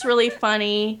it looks really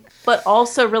funny, but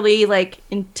also really like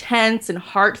intense and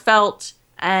heartfelt.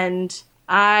 And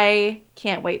I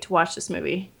can't wait to watch this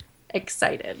movie.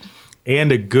 Excited.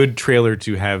 And a good trailer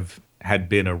to have had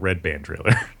been a Red Band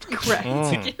trailer. Correct.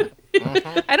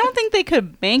 I don't think they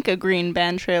could make a Green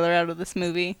Band trailer out of this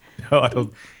movie. No, I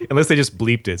don't, unless they just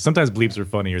bleeped it. Sometimes bleeps are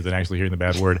funnier than actually hearing the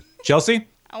bad word. Chelsea?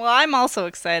 Well, I'm also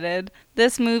excited.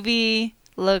 This movie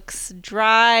looks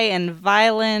dry and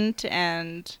violent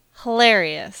and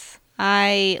hilarious.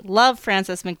 I love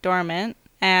Frances McDormand,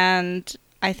 and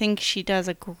I think she does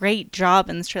a great job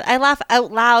in this trailer. I laugh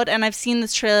out loud, and I've seen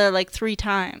this trailer like 3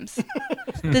 times.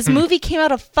 This movie came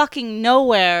out of fucking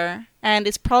nowhere, and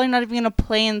it's probably not even going to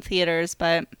play in theaters,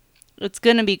 but it's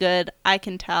going to be good. I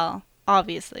can tell.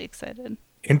 Obviously excited.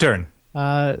 Intern.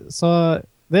 So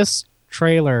this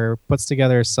trailer puts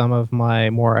together some of my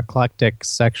more eclectic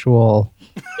sexual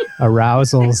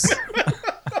arousals.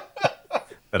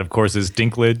 That, of course, is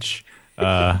Dinklage,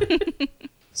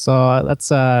 So that's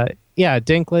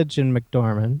Dinklage and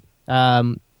McDormand.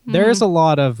 There's a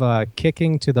lot of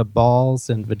kicking to the balls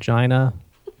and vagina.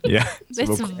 Yeah, It's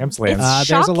there's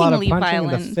a lot of shockingly punching in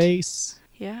violent. the face.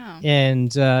 Yeah.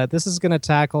 And this is going to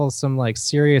tackle some like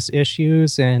serious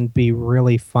issues and be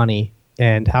really funny.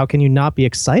 And how can you not be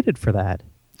excited for that?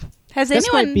 Has This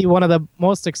anyone might be one of the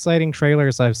most exciting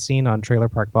trailers I've seen on Trailer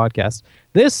Park Podcast.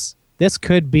 This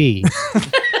could be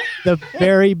the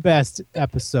very best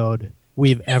episode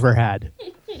we've ever had.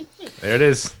 There it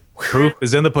is. Proof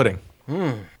is in the pudding.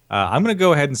 I'm going to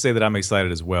go ahead and say that I'm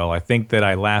excited as well. I think that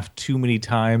I laughed too many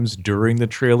times during the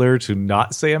trailer to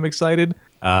not say I'm excited.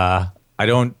 I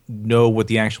don't know what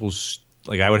the actual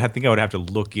I would have to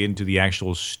look into the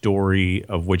actual story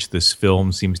of which this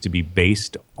film seems to be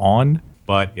based on.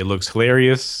 But it looks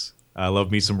hilarious. I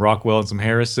love me some Rockwell and some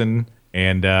Harrison,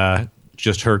 and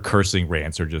just her cursing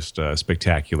rants are just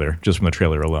spectacular, just from the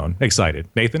trailer alone. Excited,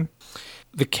 Nathan.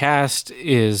 The cast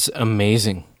is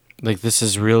amazing. Like, this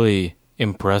is really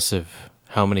impressive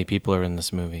how many people are in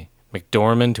this movie.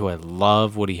 McDormand, who I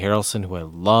love, Woody Harrelson, who I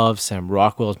love, Sam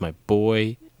Rockwell is my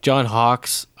boy. John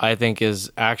Hawkes, I think,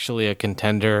 is actually a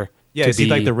contender. Yeah, is he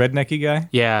like the rednecky guy?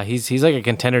 Yeah, he's like a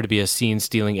contender to be a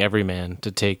scene-stealing everyman,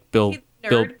 to take Bill...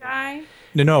 guy?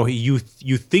 No, you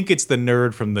think it's the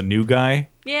nerd from The New Guy.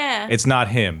 Yeah. It's not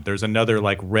him. There's another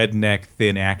like redneck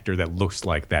thin actor that looks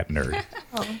like that nerd.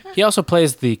 He also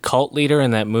plays the cult leader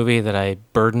in that movie that I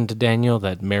burdened Daniel,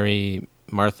 that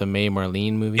Martha May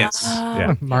Marlene movie. Yes.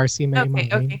 Yeah. Marcy May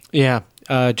Marlene. Okay. Yeah.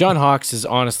 John Hawkes is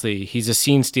honestly, he's a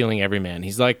scene-stealing everyman.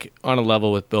 He's like on a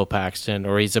level with Bill Paxton,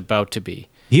 or he's about to be.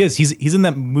 He is. He's in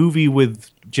that movie with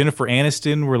Jennifer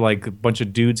Aniston where like a bunch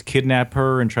of dudes kidnap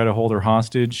her and try to hold her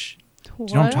hostage. Do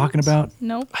you know what I'm talking about?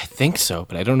 Nope. I think so,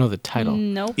 but I don't know the title.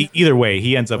 Nope. Either way,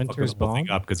 he ends up fucking Winter's the whole thing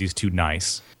up because he's too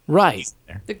nice. Right.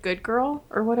 The good girl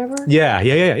or whatever? Yeah.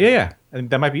 I think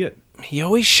that might be it. He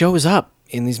always shows up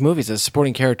in these movies as a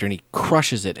supporting character, and he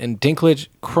crushes it, and Dinklage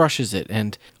crushes it.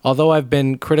 And although I've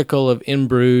been critical of In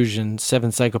Bruges and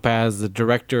Seven Psychopaths, the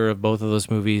director of both of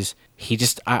those movies,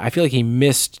 I feel like he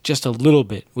missed just a little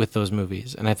bit with those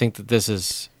movies. And I think that this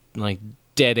is like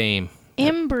dead aim.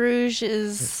 In Bruges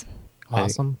is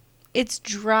Awesome. it's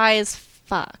dry as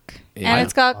fuck. Yeah. And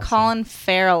it's got Colin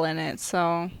Farrell in it,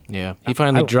 so Yeah, he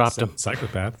finally dropped him.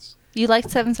 Psychopaths. you liked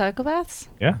Seven Psychopaths?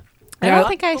 Yeah. I Yeah, don't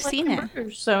think I've seen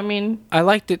it. So, I mean, I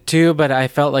liked it too, but I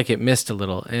felt like it missed a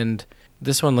little. And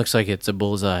this one looks like it's a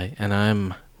bullseye, and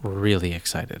I'm really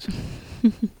excited.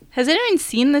 Has anyone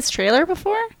seen this trailer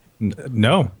before?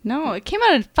 No. No, it came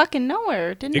out of fucking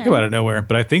nowhere, didn't it? It came out of nowhere,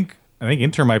 but I think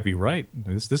Inter might be right.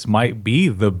 This might be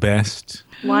the best.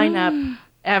 lineup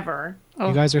ever.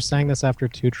 You guys are saying this after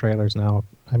 2 trailers now.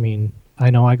 I mean,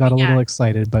 I know I got a little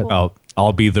excited, but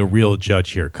I'll be the real judge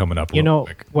here coming up. you real know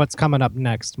quick. what's coming up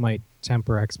next might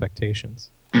temper expectations.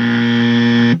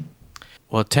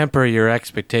 Well, temper your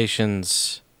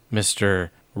expectations,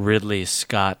 Mr. Ridley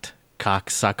Scott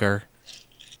cocksucker.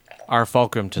 Our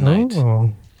fulcrum tonight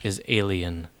Oh. is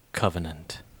Alien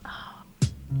Covenant.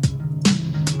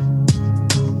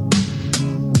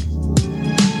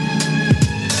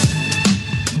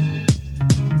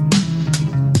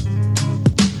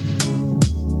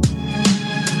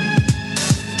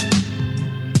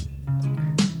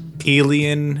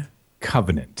 Alien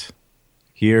Covenant.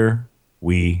 Here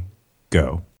we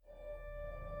go.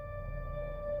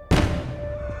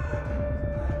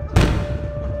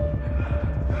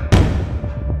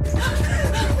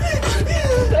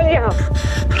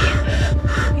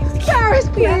 Paris,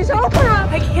 please, open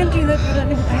up! I can't do that.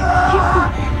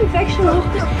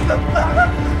 Infection.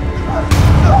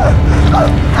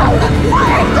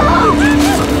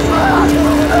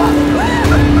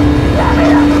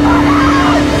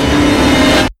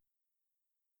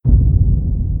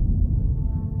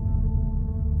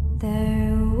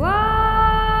 There was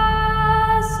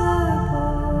a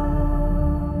boy,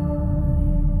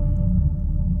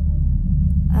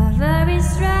 a very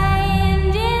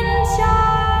strange, enchanted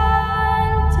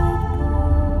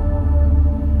boy.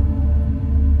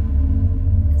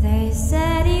 They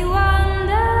said he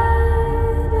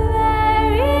wandered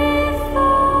very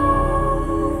far,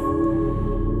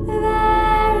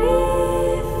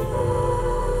 very far,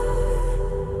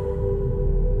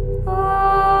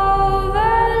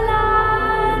 over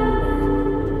land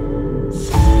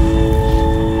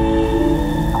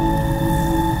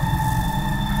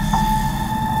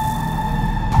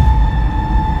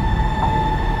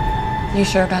and You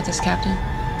sure about this, Captain?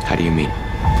 How do you mean?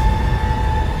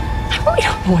 I really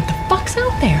don't know what the fuck's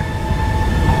out there.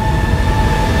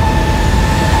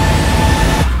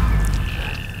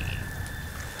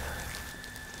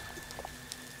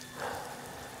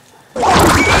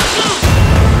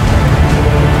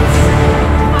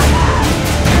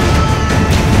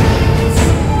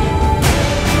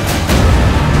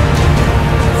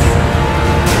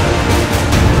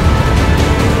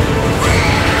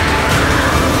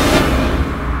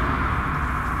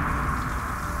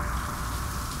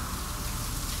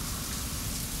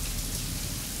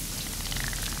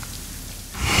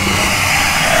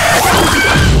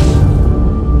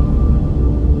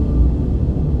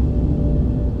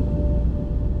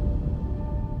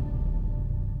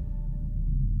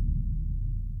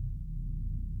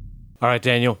 All right,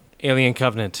 Daniel. Alien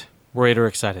Covenant. Worried or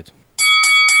excited?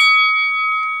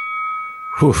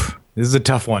 Whew. This is a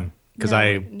tough one because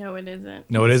No, it isn't.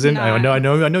 No, it isn't. I not.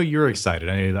 know you're excited.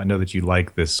 I know that you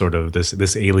like this sort of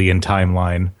this alien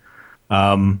timeline.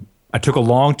 I took a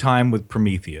long time with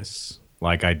Prometheus.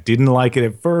 Like, I didn't like it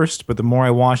at first, but the more I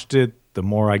watched it, the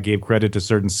more I gave credit to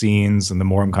certain scenes, and the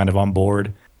more I'm kind of on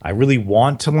board. I really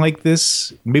want to like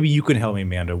this. Maybe you can help me,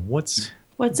 Amanda. What's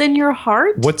in your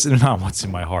heart? What's in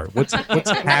my heart? What's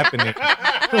happening?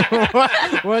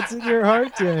 What's in your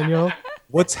heart, Daniel?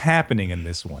 What's happening in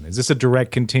this one? Is this a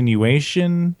direct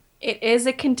continuation? It is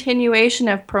a continuation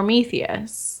of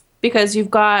Prometheus because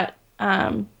you've got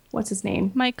what's his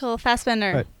name? Michael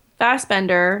Fassbender.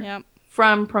 Fassbender Yep.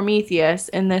 from Prometheus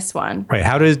in this one. Right.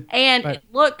 How does It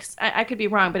looks, I could be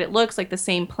wrong, but it looks like the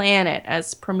same planet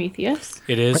as Prometheus.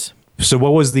 It is. So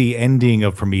what was the ending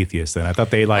of Prometheus then? I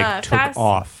thought they took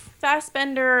off.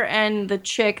 Fassbender and the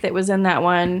chick that was in that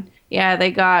one, yeah, they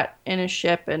got in a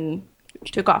ship and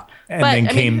took off. And then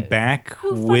came back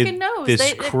with fucking knows?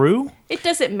 this crew? It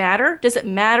doesn't matter. Does it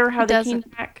matter how they came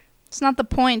back? It's not the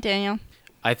point, Daniel.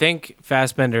 I think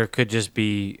Fassbender could just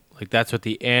be like, that's what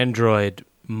the android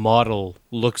model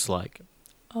looks like.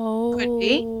 Oh. Could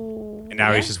be. And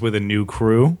now he's just with a new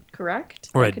crew? Correct.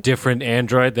 Or a different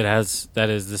android that is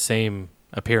the same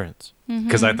appearance.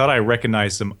 Because I thought I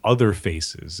recognized some other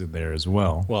faces in there as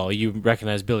well. Well, you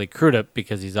recognize Billy Crudup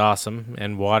because he's awesome,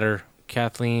 and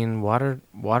Kathleen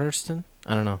Waterston?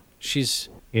 I don't know. She's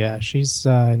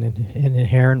in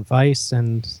Inherent Vice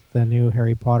and the new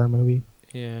Harry Potter movie.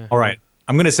 Yeah. All right.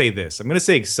 I'm going to say this. I'm going to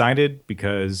say excited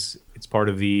because it's part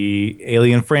of the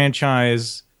Alien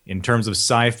franchise. In terms of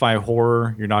sci-fi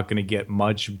horror, you're not going to get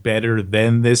much better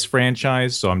than this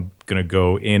franchise. So I'm going to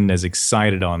go in as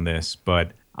excited on this.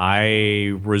 But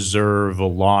I reserve a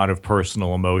lot of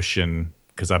personal emotion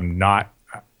because I'm not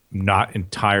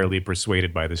entirely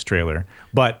persuaded by this trailer.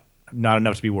 But not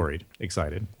enough to be worried.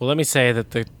 Excited. Well, let me say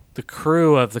that the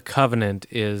crew of the Covenant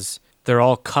they're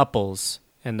all couples,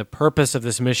 and the purpose of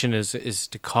this mission is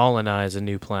to colonize a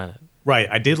new planet. Right.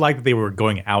 I did like that they were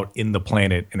going out in the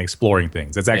planet and exploring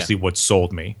things. That's actually what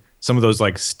sold me. Some of those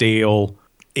like stale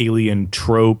alien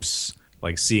tropes,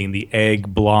 like seeing the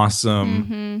egg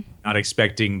blossom, not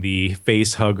expecting the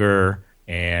face hugger,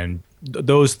 and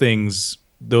those things,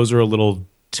 those are a little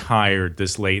tired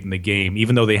this late in the game,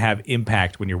 even though they have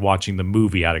impact when you're watching the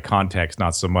movie out of context,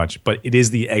 not so much. But it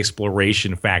is the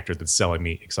exploration factor that's selling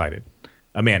me excited.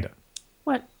 Amanda.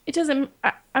 What? It doesn't.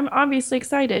 I'm obviously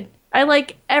excited. I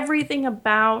like everything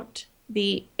about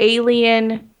the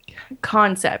alien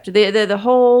concept. The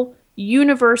whole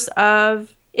universe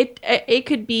of it. It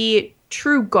could be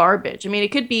true garbage. I mean,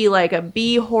 it could be like a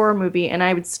B horror movie, and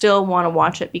I would still want to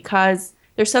watch it because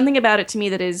there's something about it to me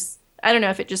that is. I don't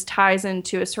know if it just ties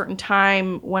into a certain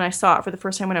time when I saw it for the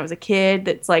first time when I was a kid.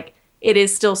 That's like it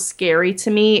is still scary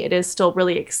to me. It is still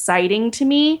really exciting to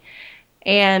me.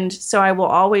 And so I will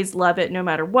always love it no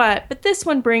matter what. But this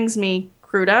one brings me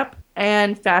Crudup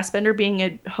and Fassbender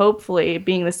hopefully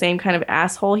being the same kind of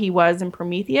asshole he was in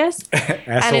Prometheus.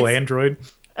 Asshole android.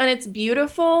 And it's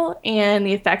beautiful and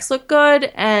the effects look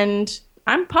good and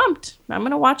I'm pumped. I'm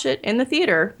going to watch it in the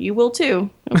theater. You will too.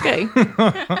 Okay.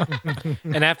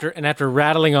 And after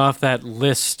rattling off that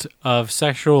list of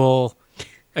sexual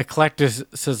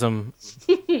eclecticism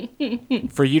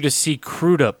for you to see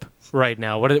Crudup right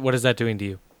now, what is that doing to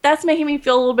you? That's making me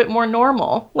feel a little bit more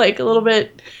normal. Like a little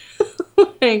bit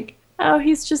like, oh,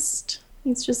 he's just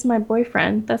my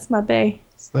boyfriend. That's my bae.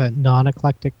 So the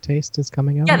non-eclectic taste is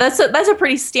coming out? Yeah, that's a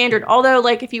pretty standard. Although,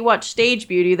 like, if you watch Stage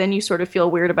Beauty, then you sort of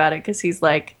feel weird about it because he's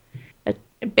like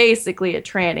basically a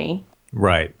tranny.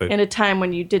 Right. But in a time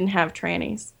when you didn't have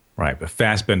trannies. Right, but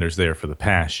Fassbender's there for the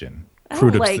passion. I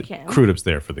don't like him. Crudup's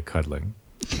there for the cuddling.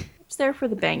 It's there for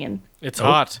the banging. It's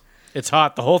hot. It's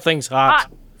hot. The whole thing's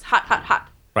hot. It's hot.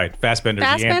 Right,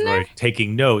 Fassbender's the android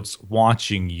taking notes,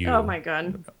 watching you. Oh my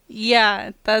god. Yeah,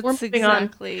 that's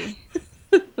exactly.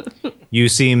 You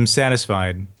seem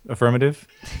satisfied. Affirmative?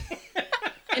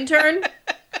 Intern?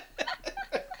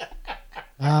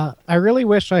 I really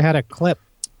wish I had a clip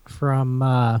from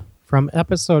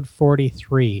episode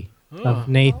 43 of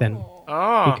Nathan.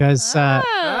 Because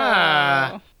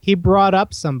he brought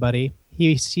up somebody.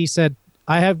 He said,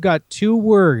 I have got 2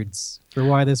 words for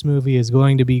why this movie is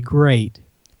going to be great.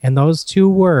 And those 2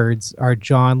 words are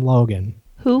John Logan.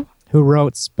 Who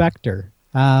wrote Spectre.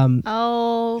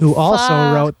 Who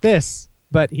also wrote this.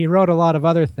 But he wrote a lot of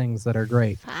other things that are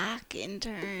great. Fuck,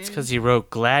 intern. It's because he wrote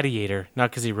Gladiator, not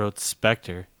because he wrote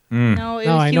Spectre. No,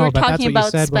 I know, but that's what you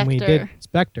said Spectre. when we did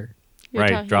Spectre.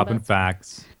 Right, dropping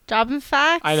facts. Dropping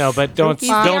facts. I know, but don't He's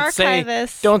the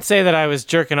archivist. say that I was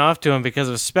jerking off to him because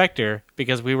of Spectre,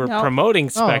 because we were Nope. promoting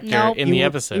Spectre Nope. in the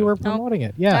episode. You were promoting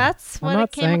it. Yeah. That's I'm what not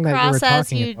it came saying that you were across as.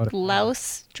 talking You about it.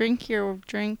 louse. Drink your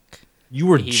drink. You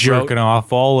were He jerking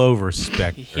off all over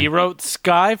Spectre. He wrote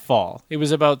Skyfall. It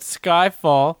was about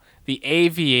Skyfall, The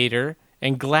Aviator,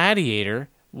 and Gladiator.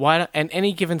 Why? And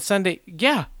Any Given Sunday.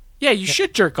 Yeah, you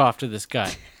should jerk off to this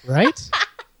guy. Right?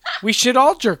 We should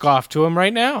all jerk off to him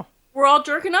right now. We're all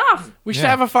jerking off. We should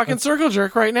have a fucking circle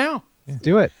jerk right now.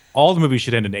 Do it. All the movies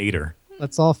should end in Ader.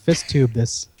 Let's all fist tube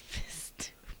this.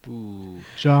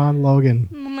 John Logan.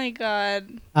 Oh my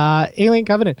god. Alien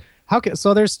Covenant.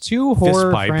 So there's two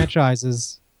horror pipe.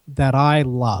 franchises that I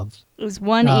love. It was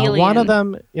one Alien. One of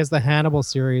them is the Hannibal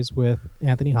series with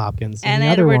Anthony Hopkins. And the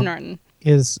other Edward one Norton.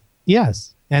 is,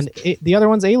 yes. And the other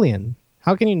one's Alien.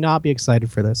 How can you not be excited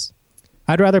for this?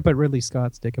 I'd rather put Ridley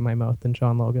Scott's dick in my mouth than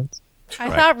John Logan's. I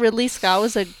thought Ridley Scott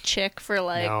was a chick for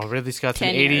like. No, Ridley Scott's 10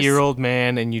 an years. 80-year-old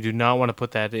man, and you do not want to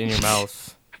put that in your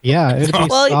mouth. Yeah, it'd be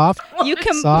Well, soft, you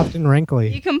can soft and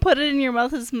wrinkly. you can put it in your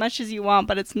mouth as much as you want,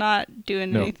 but it's not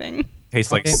doing No. anything.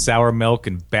 Tastes like Okay. sour milk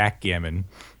and backgammon.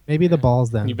 Maybe the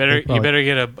balls then. You better They'd probably-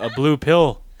 get a blue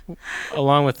pill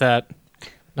along with that.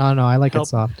 No, I like Help. it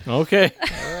soft. Okay.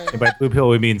 And by blue pill,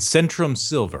 we mean Centrum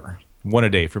Silver. One a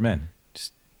day for men.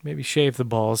 Maybe shave the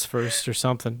balls first or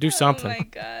something. Do something. Oh my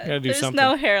god. You gotta do There's something.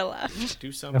 no hair left. Do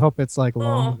I something. hope it's like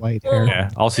long white hair.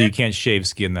 Yeah. Also, you can't shave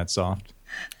skin that soft.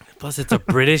 Plus, it's a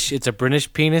British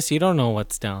penis. You don't know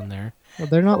what's down there. Well,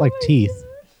 they're not like teeth.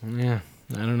 Yeah,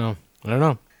 I don't know.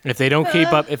 If they don't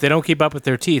keep up with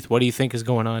their teeth, what do you think is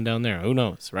going on down there? Who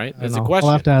knows, right? I That's don't a know. question.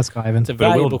 I'll have to ask Ivan. It's a But it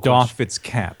will valuable doff question. its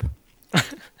cap.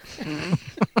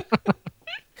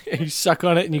 You suck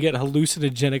on it and you get a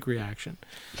hallucinogenic reaction.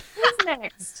 Who's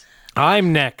next?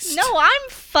 I'm next. No, I'm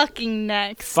fucking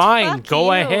next. Fine, Fuck go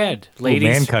you. ahead, Ooh, ladies.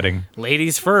 man cutting.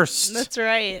 Ladies first. That's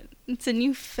right. It's a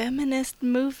new feminist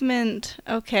movement.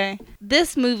 Okay.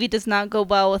 This movie does not go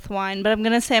well with wine, but I'm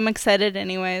going to say I'm excited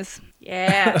anyways.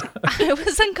 Yeah. I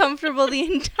was uncomfortable the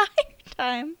entire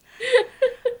time.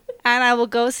 And I will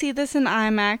go see this in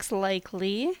IMAX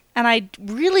likely. And I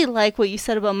really like what you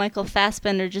said about Michael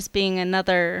Fassbender just being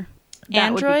another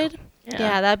That would be android. cool.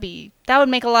 Yeah, that would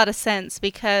make a lot of sense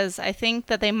because I think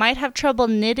that they might have trouble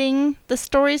knitting the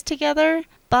stories together,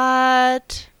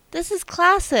 but this is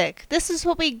classic. This is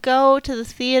what we go to the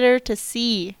theater to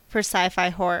see for sci-fi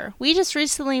horror. We just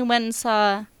recently went and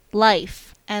saw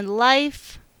Life, and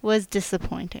Life was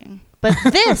disappointing. But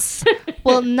this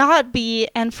will not be,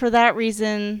 and for that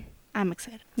reason, I'm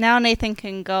excited. Now Nathan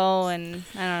can go and,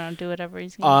 I don't know, do whatever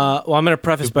he's going to Well, I'm going to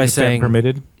preface by saying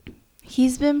permitted. do.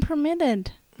 He's been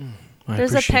permitted. I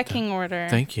There's a appreciate pecking that. order.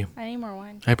 Thank you. I need more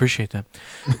wine. I appreciate that.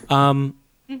 I'm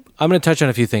going to touch on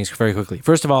a few things very quickly.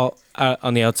 First of all,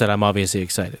 on the outset, I'm obviously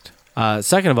excited.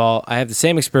 Second of all, I have the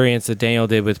same experience that Daniel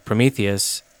did with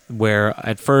Prometheus, where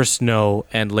at first no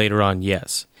and later on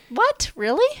yes. What?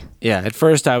 Really? Yeah, at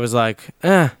first I was like,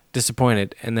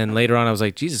 disappointed. And then later on I was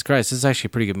like, Jesus Christ, this is actually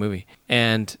a pretty good movie.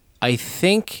 And I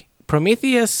think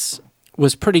Prometheus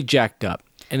was pretty jacked up.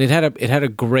 And it had a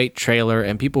great trailer,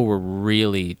 and people were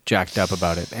really jacked up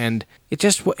about it. And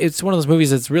it's one of those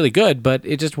movies that's really good, but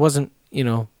it just wasn't,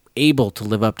 able to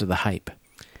live up to the hype.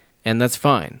 And that's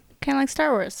fine. Kind of like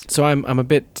Star Wars. So I'm a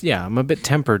bit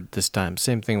tempered this time.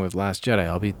 Same thing with Last Jedi.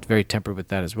 I'll be very tempered with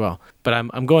that as well. But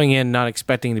I'm going in not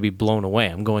expecting to be blown away.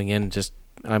 I'm going in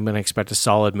I'm going to expect a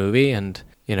solid movie, and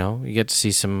you get to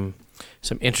see some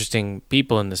interesting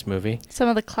people in this movie. Some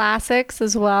of the classics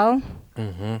as well.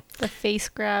 Mm-hmm. The face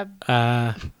grab.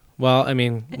 Well, I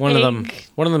mean, one of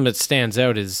them that stands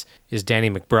out is Danny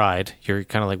McBride. You're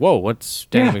kind of like, whoa, what's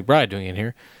Danny McBride doing in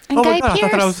here? And oh Guy my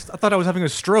god! Pearce. I thought I was having a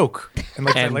stroke, and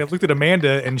I looked at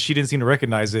Amanda, and she didn't seem to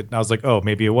recognize it, and I was like, oh,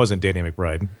 maybe it wasn't Danny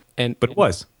McBride, but it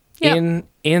was. Yeah.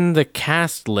 In the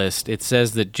cast list, it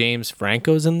says that James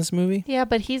Franco's in this movie. Yeah,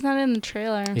 but he's not in the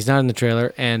trailer. He's not in the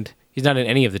trailer, and he's not in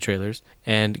any of the trailers.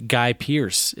 And Guy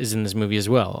Pearce is in this movie as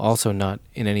well, also not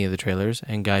in any of the trailers.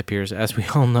 And Guy Pearce, as we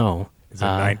all know, is a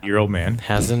 90-year-old man.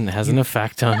 Has an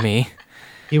effect on me.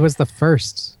 He was the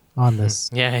first on this.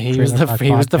 Yeah, he was the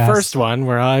first one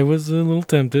where I was a little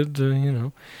tempted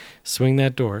to, swing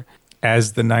that door.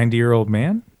 As the 90-year-old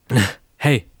man?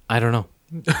 Hey, I don't know.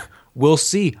 We'll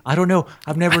see. I don't know.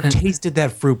 I've never tasted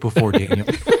that fruit before, Daniel.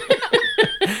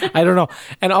 I don't know.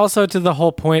 And also to the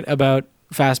whole point about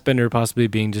Fassbender possibly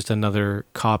being just another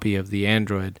copy of the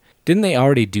android. Didn't they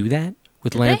already do that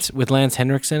with Lance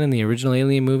Henriksen in the original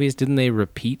Alien movies? Didn't they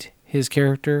repeat his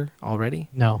character already?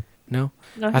 No.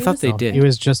 I thought they did. He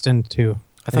was just in 2.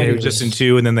 I thought he was just in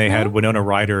 2, and then they had Winona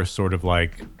Ryder sort of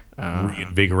like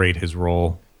reinvigorate his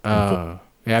role.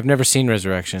 Yeah, I've never seen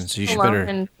Resurrection, so you should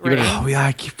better. Oh yeah,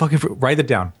 I keep fucking write it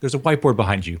down. There's a whiteboard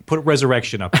behind you. Put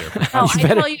Resurrection up there. No, I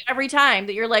tell you every time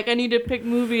that you're like, I need to pick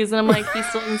movies, and I'm like, he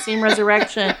still hasn't seen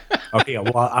Resurrection. Okay,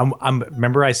 well, I'm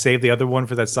remember I saved the other one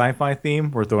for that sci-fi theme.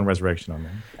 We're throwing Resurrection on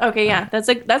there. Okay, yeah, that's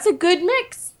a good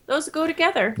mix. Those go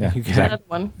together. Yeah, exactly. Another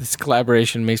one. This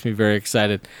collaboration makes me very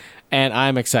excited, and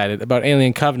I'm excited about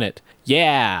Alien Covenant.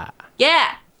 Yeah.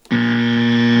 Yeah.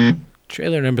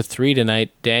 Trailer number 3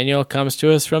 tonight, Daniel, comes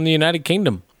to us from the United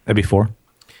Kingdom. That'd be 4.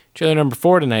 Trailer number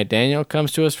 4 tonight, Daniel,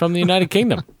 comes to us from the United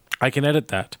Kingdom. I can edit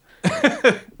that.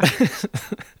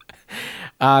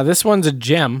 This one's a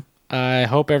gem. I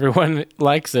hope everyone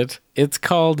likes it. It's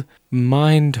called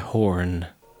Mindhorn.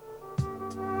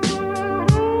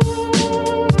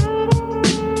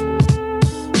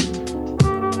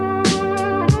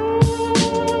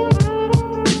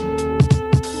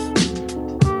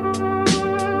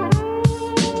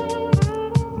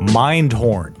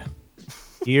 Mindhorn.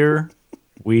 Here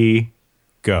we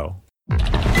go. Let's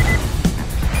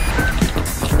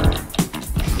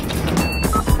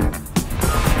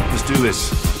do this.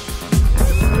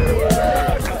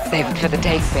 Save it for the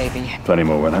tape, baby. Plenty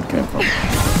more where that came from.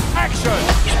 Action!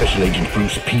 Special Agent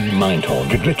Bruce P. Mindhorn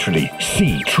could literally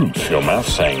see truth. Your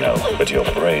mouth's saying no, but your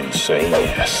brain's saying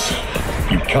yes.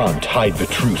 You can't hide the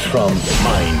truth from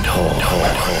Mindhorn.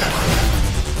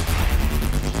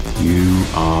 You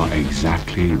are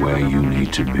exactly where you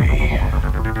need to be.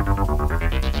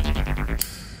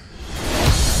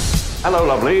 Hello,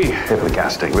 lovely. Here for the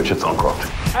casting, Richard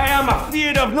Thorncroft. I am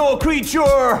afraid of no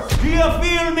creature. Do you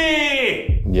feel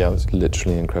me? Yeah, it was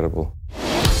literally incredible.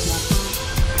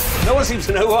 No one seems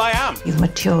to know who I am. You've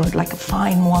matured like a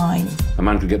fine wine. A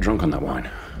man could get drunk on that wine.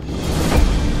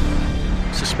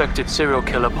 Suspected serial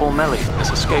killer Paul Melly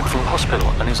has escaped from hospital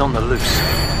and is on the loose.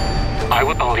 I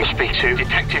will only speak to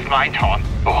Detective Mindhorn,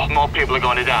 or more people are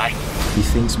going to die. He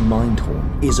thinks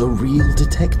Mindhorn is a real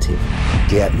detective.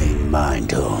 Get me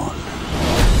Mindhorn.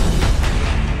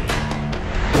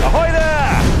 Ahoy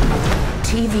there!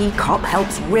 TV cop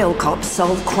helps real cops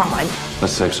solve crime.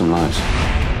 Let's save some lives.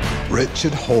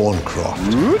 Richard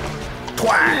Horncroft.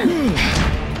 Twang!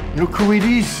 Look who it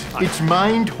is. It's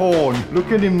Mindhorn. Look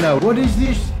at him now. What is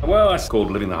this? Well, that's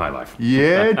called living the high life.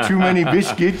 Yeah, too many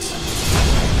biscuits.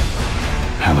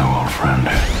 Hello, old friend.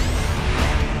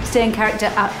 Stay in character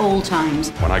at all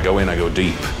times. When I go in, I go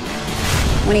deep.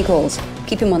 When he calls,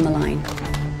 keep him on the line.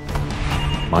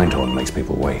 Mindhorn makes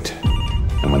people wait.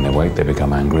 And when they wait, they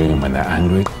become angry. And when they're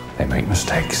angry, they make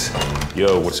mistakes.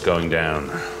 Yo, what's going down?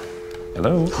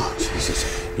 Hello? Oh,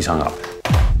 Jesus. He's hung up.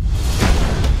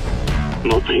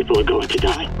 More people are going to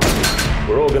die.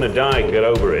 We're all going to die. Get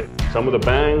over it. Some with a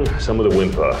bang, some with a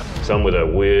whimper. Some with a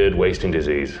weird wasting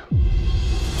disease.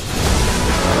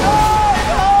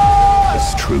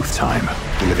 It's truth time.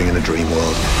 We're living in a dream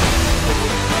world.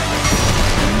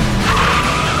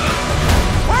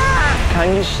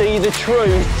 Can you see the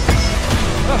truth?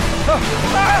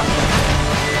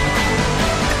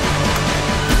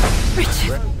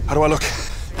 Richard. How do I look?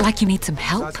 Like you need some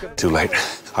help? Too late.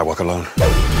 I walk alone.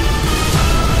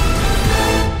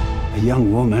 A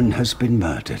young woman has been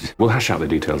murdered. We'll hash out the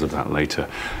details of that later.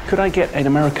 Could I get an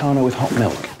Americano with hot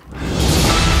milk?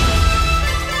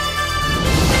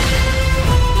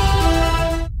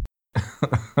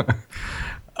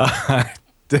 I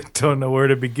don't know where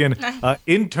to begin.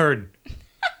 Intern.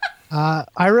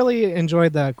 I really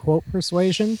enjoyed the quote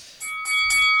persuasion.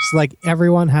 It's like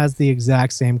everyone has the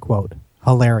exact same quote.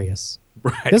 Hilarious.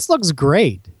 Right. This looks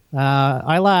great.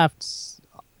 I laughed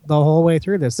the whole way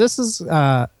through this. This is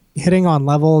hitting on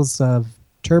levels of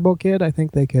Turbo Kid. I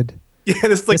think they could. Yeah,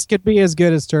 this could be as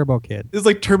good as Turbo Kid. This is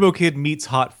like Turbo Kid meets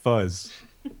Hot Fuzz.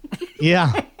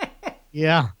 Yeah.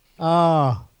 Yeah.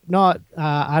 Oh no.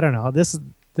 I don't know. This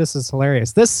is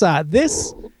hilarious. This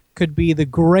could be the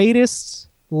greatest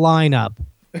lineup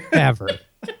ever.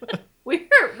 We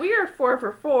are 4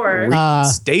 for 4.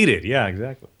 Stated. Yeah,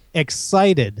 exactly.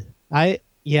 Excited. I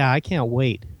can't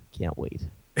wait. Can't wait.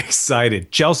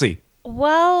 Excited. Chelsea.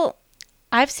 Well,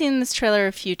 I've seen this trailer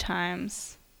a few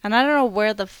times, and I don't know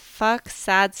where the fuck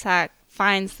Sad Sack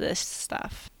finds this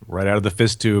stuff. Right out of the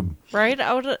fist tube. Right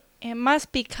out of, it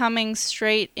must be coming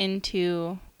straight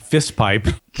into fist pipe.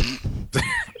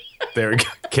 There we go.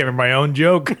 Came in my own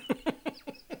joke.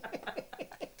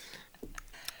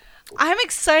 I'm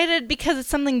excited because it's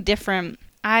something different.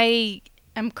 I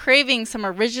am craving some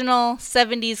original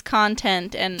 70s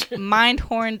content, and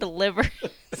Mindhorn delivers.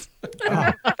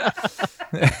 That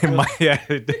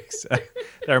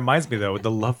reminds me, though, with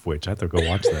the Love Witch. I have to go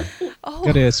watch that.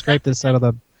 Gotta scrape this out of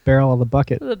the barrel of the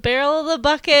bucket. The barrel of the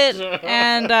bucket,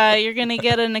 and you're gonna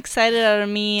get an excited out of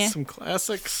me. Some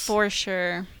classics for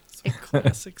sure. Some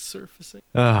classic surfacing.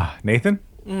 Nathan?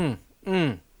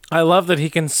 I love that he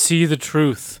can see the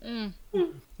truth.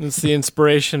 It's the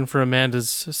inspiration for Amanda's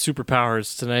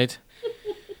superpowers tonight.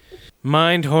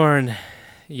 Mindhorn.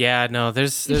 Yeah, no,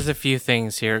 there's a few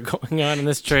things here going on in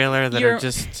this trailer that are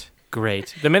just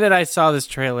great. The minute I saw this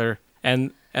trailer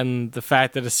and the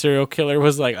fact that a serial killer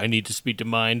was like, I need to speak to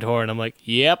Mindhorn, I'm like,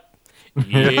 yep,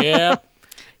 there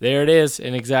it is.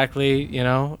 And exactly,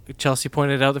 Chelsea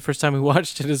pointed out the first time we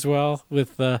watched it as well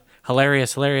with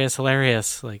hilarious.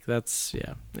 Like, that's,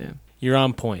 yeah. You're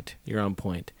on point.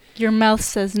 Your mouth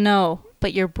says no,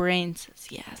 but your brain says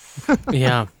yes.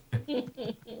 Yeah.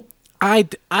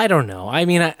 I don't know. I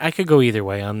mean, I could go either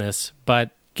way on this,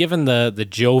 but given the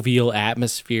jovial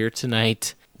atmosphere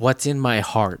tonight, what's in my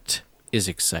heart is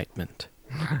excitement.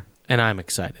 And I'm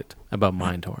excited about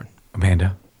Mindhorn.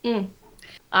 Amanda?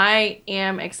 I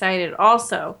am excited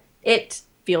also. It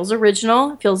feels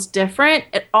original. It feels different.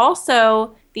 It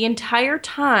also, the entire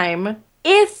time,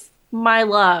 if my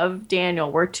love, Daniel,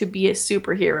 were to be a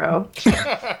superhero,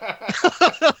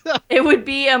 it would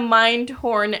be a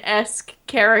Mindhorn-esque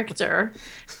character.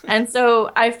 And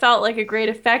so I felt like a great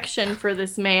affection for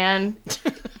this man.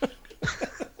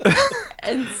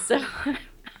 And so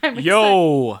I'm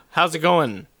Yo, how's it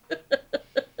going?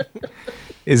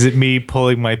 Is it me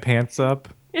pulling my pants up?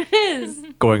 It is.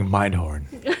 Going Mindhorn.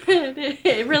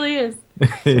 It really is.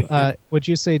 Would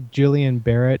you say Julian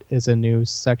Barrett is a new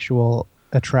sexual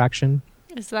attraction?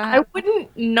 Is that? I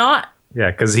wouldn't not.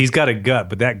 Yeah, because he's got a gut,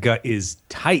 but that gut is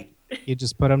tight. You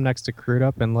just put him next to Crude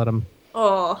Up and let him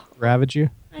Oh. ravage you?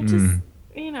 I just,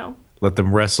 Let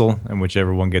them wrestle, and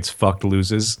whichever one gets fucked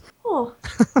loses. Oh.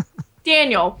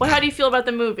 Daniel, how do you feel about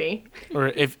the movie? Or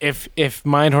if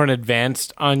Mindhorn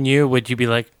advanced on you, would you be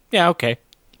like, yeah, okay.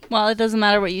 Well, it doesn't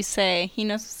matter what you say. He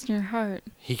knows what's in your heart.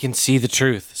 He can see the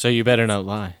truth, so you better not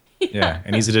lie. Yeah,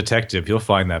 and he's a detective. He'll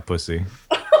find that pussy.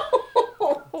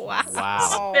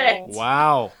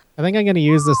 Wow. I think I'm going to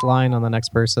use this line on the next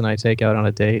person I take out on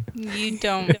a date. You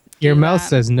don't. Your mouth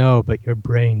says no, but your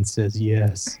brain says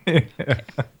yes.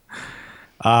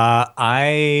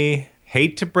 I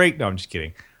hate to break... No, I'm just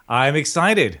kidding. I'm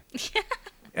excited.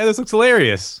 Yeah, this looks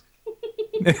hilarious.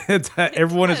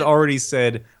 Everyone has already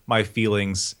said my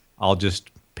feelings. I'll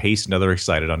just paste another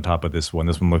excited on top of this one.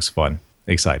 This one looks fun.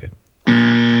 Excited.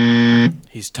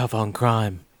 He's tough on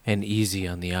crime and easy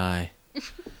on the eye.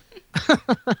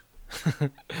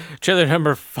 Trailer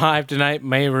number 5 tonight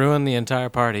may ruin the entire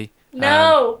party.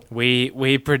 No.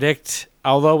 We predict,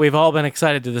 although we've all been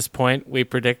excited to this point, we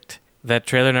predict that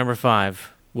trailer number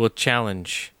 5 will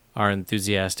challenge our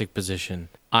enthusiastic position.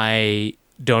 I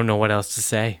don't know what else to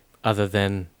say other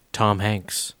than Tom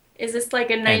Hanks. Is this like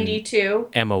a 92?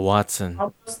 Emma Watson.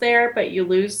 Almost there, but you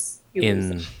lose.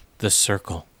 In The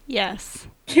Circle. Yes.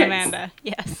 Amanda,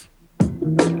 yes.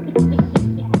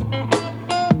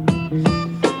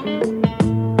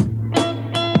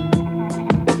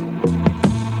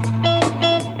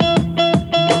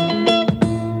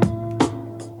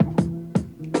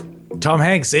 Tom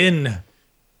Hanks in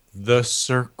The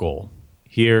Circle.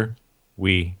 Here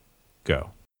we go.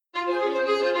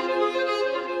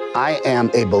 I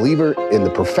am a believer in the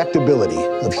perfectibility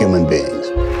of human beings.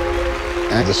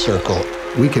 At The Circle,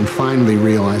 we can finally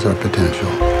realize our potential.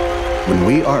 When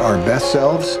we are our best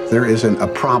selves, there isn't a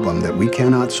problem that we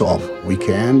cannot solve. We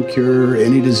can cure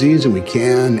any disease and we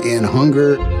can end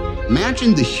hunger.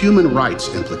 Imagine the human rights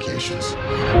implications.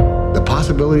 The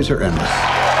possibilities are endless.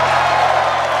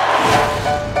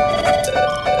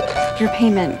 Your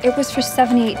payment, it was for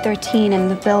 $78.13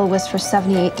 and the bill was for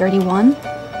 $78.31.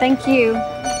 Thank you.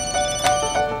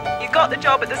 You got the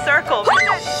job at The Circle.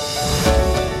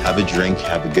 Have a drink,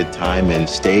 have a good time, and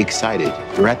stay excited.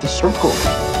 You're at The Circle.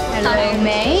 Hello,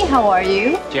 May. How are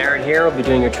you? Jared here. I'll be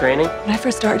doing your training. When I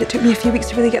first started, it took me a few weeks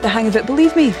to really get the hang of it.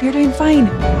 Believe me, you're doing fine.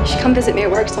 You should come visit me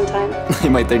at work sometime.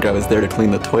 You might think I was there to clean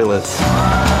the toilets.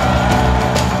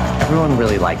 Everyone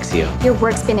really likes you. Your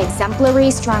work's been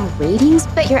exemplary, strong ratings,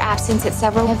 but your absence at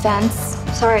several events.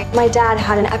 Sorry, my dad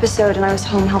had an episode and I was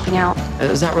home helping out.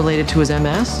 Is that related to his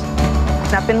MS?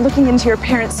 I've been looking into your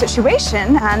parents'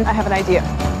 situation, and I have an idea.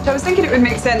 So I was thinking it would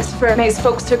make sense for May's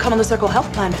folks to come on the Circle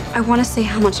Health Plan. I want to say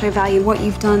how much I value what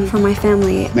you've done for my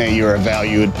family. May, you're a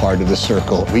valued part of The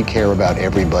Circle. We care about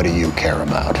everybody you care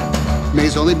about.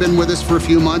 May's only been with us for a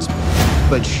few months,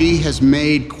 but she has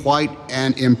made quite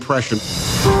an impression.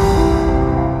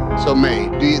 So, May,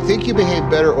 do you think you behave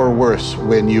better or worse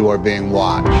when you are being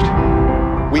watched?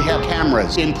 We have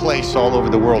cameras in place all over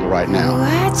the world right now.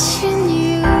 Watching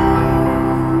you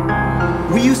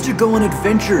We used to go on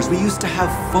adventures, we used to have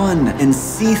fun and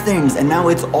see things, and now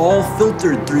it's all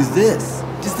filtered through this.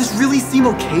 Does this really seem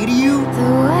okay to you?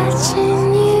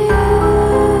 Watching you.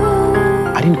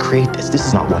 I didn't create this. This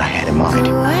is not what I had in mind.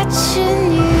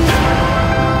 Watching you.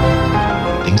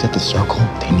 Things at the circle,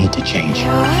 they need to change.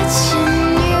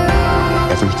 Watching you.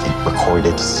 Everything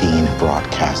recorded, seen,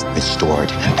 broadcast is stored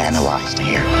and analyzed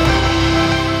here.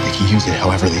 They can use it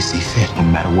however they see fit, no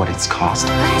matter what it's cost.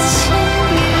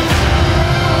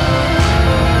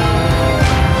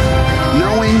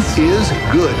 Knowing is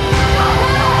good,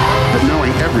 but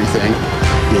knowing everything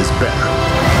is better.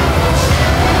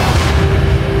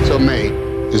 So, May,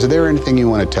 is there anything you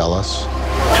want to tell us?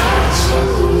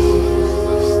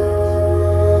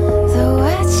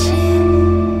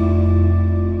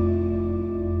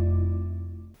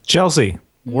 Chelsea,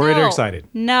 worried or No. excited?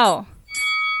 No.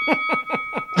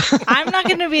 I'm not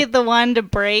going to be the one to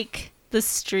break the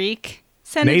streak.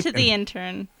 Send it to Nathan. the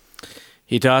intern.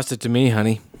 He tossed it to me,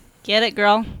 honey. Get it,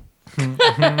 girl.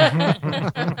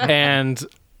 And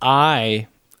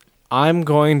I'm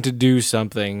going to do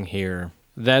something here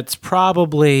that's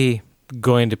probably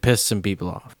going to piss some people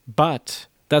off. But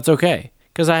that's okay,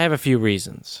 because I have a few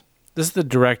reasons. This is the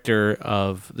director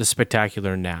of The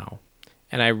Spectacular Now,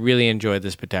 and I really enjoyed The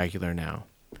Spectacular Now.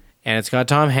 And it's got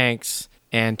Tom Hanks,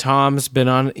 and he's been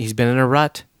in a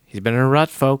rut. He's been in a rut,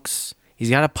 folks.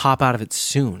 He's got to pop out of it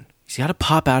soon.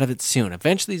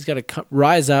 Eventually, he's got to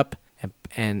rise up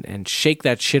and shake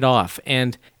that shit off.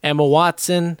 And Emma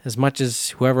Watson, as much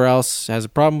as whoever else has a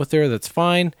problem with her, that's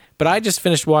fine. But I just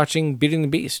finished watching Beauty and the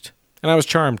Beast, and I was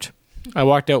charmed. I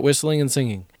walked out whistling and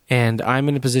singing. And I'm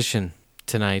in a position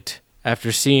tonight,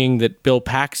 after seeing that Bill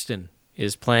Paxton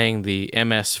is playing the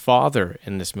MS father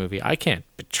in this movie. I can't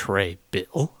betray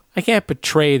Bill. I can't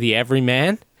betray the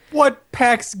everyman. What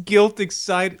packs guilt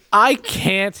excited? I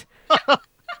can't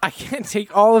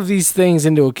take all of these things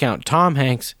into account. Tom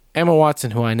Hanks, Emma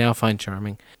Watson, who I now find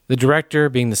charming, the director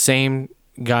being the same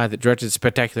guy that directed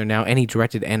Spectacular Now, and he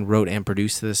directed and wrote and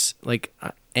produced this,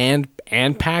 and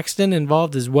Paxton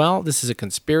involved as well. This is a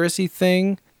conspiracy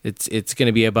thing. It's going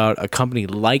to be about a company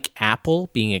like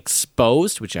Apple being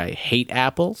exposed, which I hate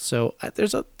Apple. So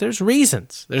there's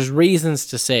reasons. There's reasons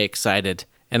to say excited,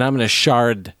 and I'm going to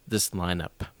shard this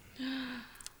lineup.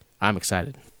 I'm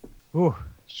excited. Ooh,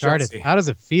 sharded. How does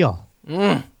it feel?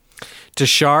 To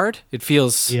shard, it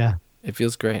feels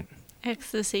great.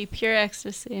 Ecstasy, pure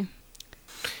ecstasy.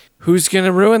 Who's going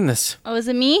to ruin this? Oh, is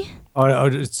it me?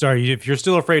 Oh, sorry. If you're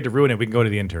still afraid to ruin it, we can go to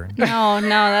the intern. No,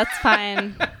 that's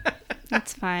fine.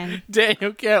 That's fine.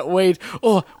 Daniel can't wait.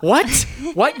 Oh, what?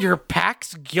 What? Your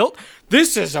PAX guilt?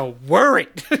 This is a worry.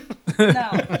 No,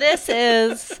 this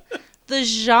is... The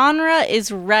genre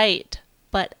is right,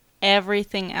 but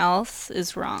everything else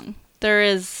is wrong.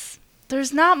 There's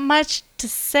not much to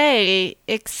say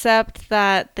except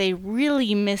that they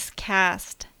really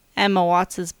miscast Emma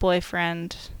Watts'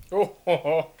 boyfriend.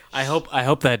 I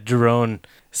hope that drone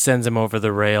sends him over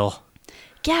the rail.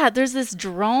 Yeah, there's this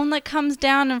drone that comes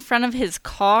down in front of his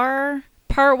car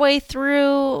partway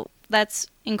through. That's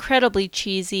incredibly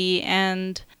cheesy.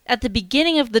 And at the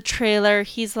beginning of the trailer,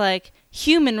 he's like,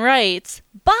 human rights,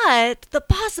 but the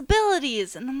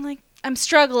possibilities. And I'm like, I'm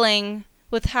struggling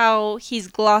with how he's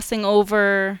glossing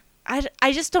over.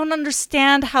 I just don't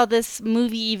understand how this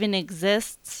movie even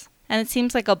exists. And it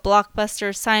seems like a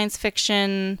blockbuster science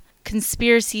fiction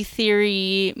conspiracy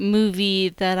theory movie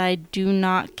that I do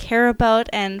not care about,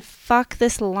 and fuck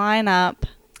this lineup.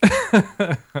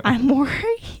 I'm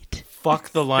worried. Fuck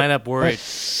the lineup worried.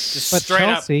 Just But straight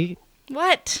Chelsea,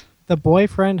 What? the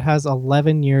boyfriend has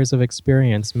 11 years of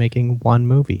experience making one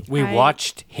movie. We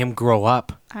watched him grow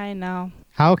up. I know.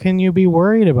 How can you be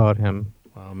worried about him?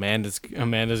 Well, Amanda's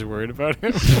worried about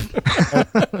him.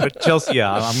 But Chelsea,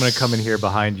 I'm going to come in here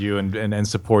behind you and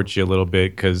support you a little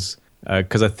bit because I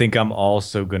think I'm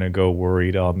also going to go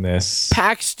worried on this.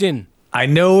 Paxton. I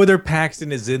know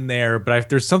Paxton is in there, but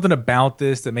there's something about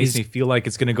this that makes me feel like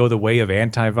it's going to go the way of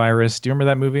Antivirus. Do you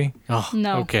remember that movie? Oh,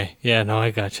 no. Okay. Yeah, no,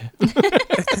 I got you.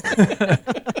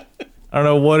 I don't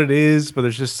know what it is, but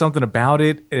there's just something about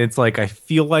it. And it's like, I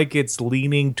feel like it's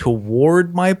leaning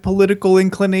toward my political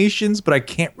inclinations, but I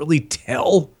can't really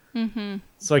tell. Mm-hmm.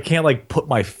 So I can't put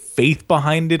my faith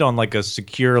behind it on a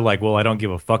secure, well, I don't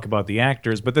give a fuck about the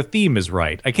actors, but the theme is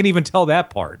right. I can't even tell that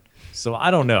part. So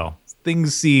I don't know.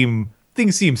 Things seem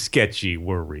sketchy.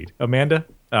 Worried. Amanda?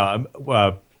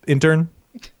 Intern?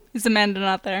 Is Amanda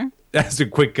not there? That's a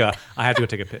quick, I have to go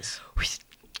take a piss.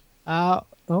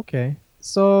 Okay.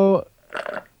 So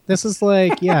this is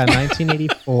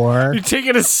 1984. You're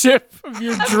taking a sip of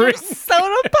your drink.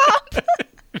 Soda pop.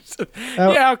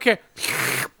 Yeah, okay.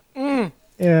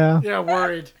 Yeah. Yeah,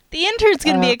 worried. The intern's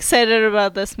gonna be excited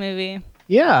about this movie.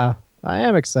 Yeah, I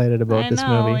am excited about this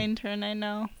movie. Intern, I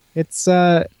know. It's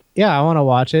yeah, I want to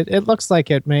watch it. It looks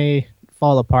like it may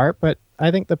fall apart, but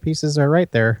I think the pieces are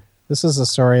right there. This is a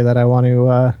story that I want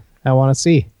to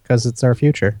see because it's our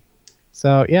future.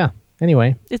 So yeah.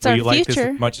 Anyway, it's our you future. Like this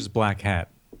as much as Black Hat?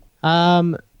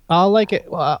 I'll like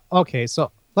it. Well, okay,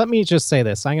 so let me just say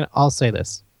this. I'll say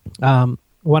this.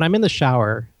 When I'm in the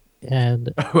shower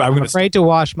and I'm afraid to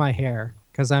wash my hair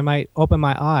because I might open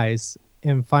my eyes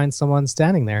and find someone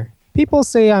standing there. People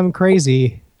say I'm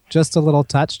crazy, just a little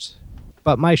touched,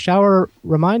 but my shower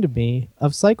reminded me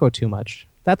of Psycho too much.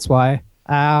 That's why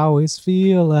I always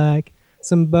feel like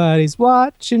somebody's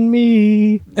watching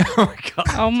me. Oh my god!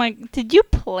 Oh my! Did you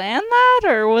plan that,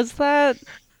 or was that?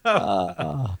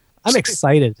 I'm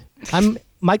excited. I'm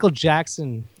Michael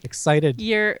Jackson excited.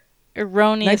 You're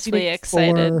erroneously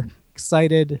excited.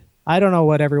 Excited. I don't know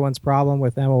what everyone's problem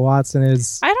with Emma Watson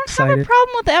is. I don't have a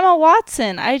problem with Emma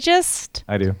Watson. I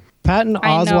do. Patton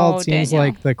Oswalt seems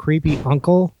like the creepy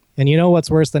uncle. And you know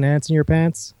what's worse than ants in your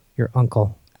pants? Your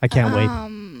uncle. I can't wait.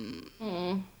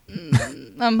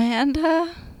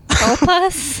 Amanda, help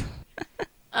us.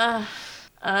 Yeah,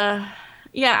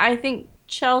 I think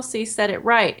Chelsea said it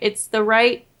right. It's the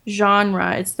right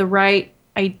genre. It's the right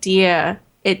idea.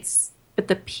 But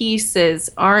the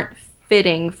pieces aren't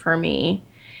fitting for me.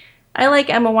 I like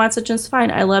Emma Watson just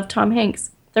fine. I love Tom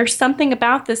Hanks. There's something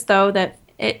about this though that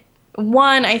I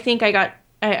think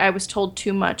I was told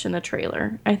too much in the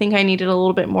trailer. I think I needed a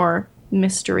little bit more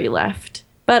mystery left.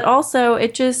 But also I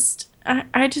just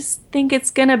think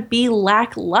it's going to be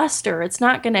lackluster. It's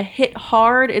not going to hit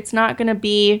hard. It's not going to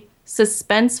be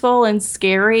suspenseful and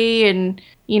scary and,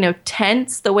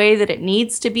 tense the way that it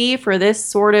needs to be for this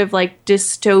sort of like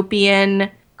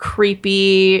dystopian,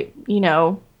 creepy,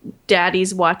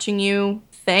 daddy's watching you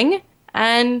thing.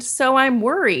 And so I'm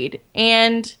worried.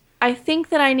 And I think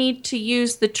that I need to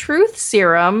use the truth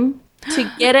serum to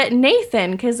get at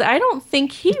Nathan, because I don't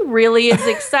think he really is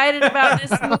excited about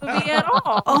this movie at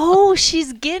all. Oh,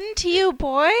 she's getting to you,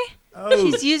 boy. Oh.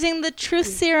 She's using the truth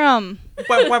serum.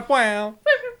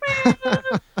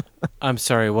 I'm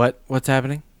sorry, what's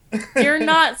happening? You're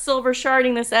not silver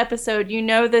sharding this episode. You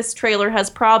know this trailer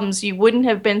has problems. You wouldn't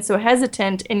have been so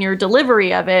hesitant in your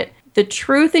delivery of it. The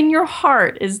truth in your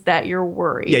heart is that you're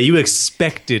worried. Yeah, you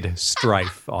expected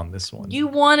strife on this one. You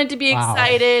wanted to be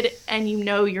excited, and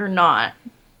you're not.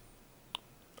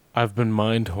 I've been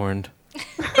mind-horned.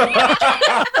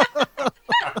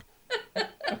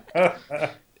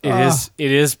 It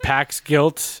is PAX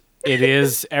guilt. It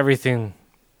is everything.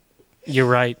 You're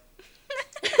right.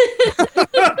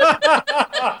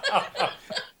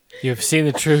 You've seen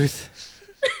the truth.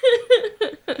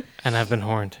 And I've been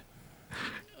horned.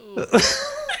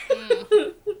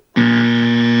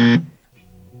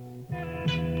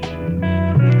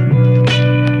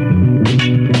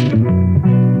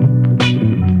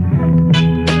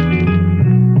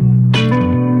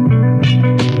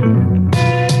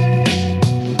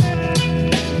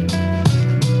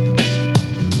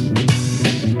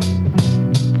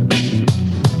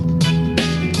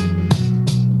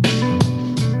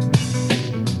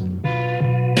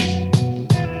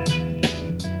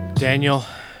 Daniel,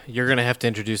 you're going to have to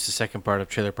introduce the second part of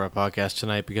Trailer Park Podcast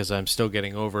tonight because I'm still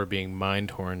getting over being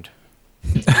mind-horned.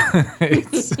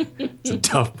 It's a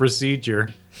tough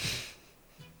procedure.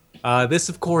 This,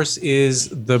 of course, is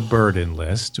the burden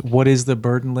list. What is the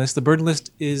burden list? The burden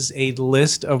list is a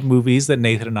list of movies that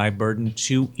Nathan and I burden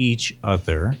to each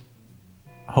other,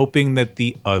 hoping that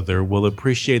the other will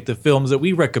appreciate the films that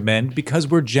we recommend because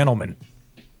we're gentlemen.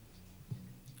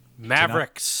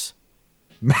 Mavericks.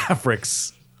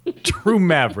 Mavericks. True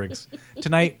Mavericks.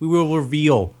 Tonight, we will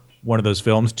reveal one of those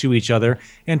films to each other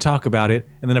and talk about it,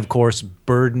 and then, of course,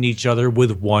 burden each other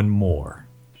with one more.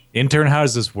 Intern, how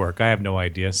does this work? I have no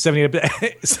idea.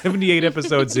 78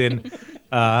 episodes in,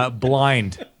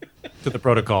 blind to the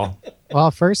protocol.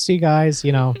 Well, first, you guys,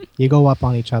 you go up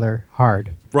on each other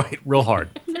hard. Right, real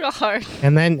hard. Real hard.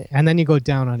 And then you go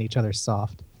down on each other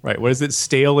soft. Right, what is it?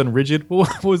 Stale and rigid?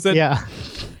 What was that? Yeah.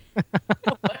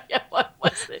 What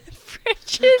was it?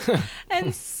 Frigid and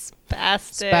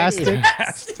spastic.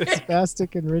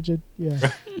 Spastic and rigid.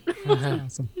 Yeah. That's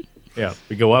awesome. Yeah,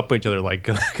 we go up each other like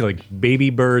baby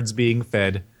birds being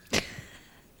fed.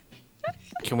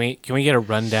 Can we get a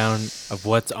rundown of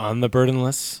what's on the burden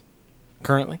list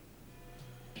currently?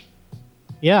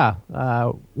 Yeah,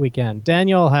 we can.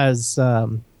 Daniel has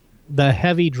the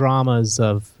heavy dramas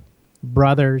of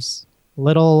Brothers,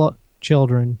 Little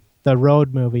Children, The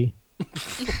Road Movie,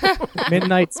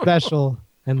 Midnight Special,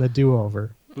 and The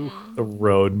Do-Over. The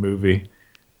Road Movie.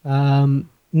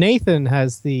 Nathan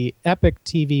has the epic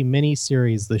TV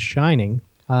miniseries The Shining.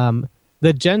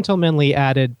 The gentlemanly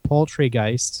added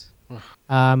Poultrygeist.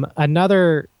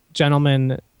 Another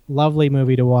gentleman, lovely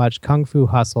movie to watch, Kung Fu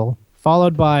Hustle.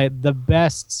 Followed by the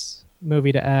best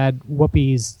movie to add,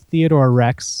 Whoopi's Theodore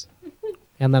Rex.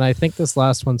 And then I think this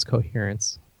last one's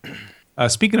Coherence.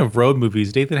 Speaking of road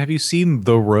movies, Nathan, have you seen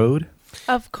The Road?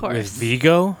 Of course. With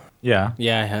Vigo? Yeah.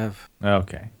 Yeah, I have.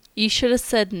 Okay. You should have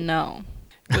said no.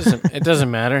 It doesn't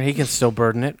matter. He can still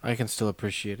burden it. I can still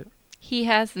appreciate it. He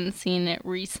hasn't seen it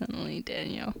recently,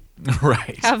 Daniel.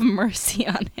 Right. Have mercy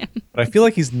on him. But I feel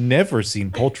like he's never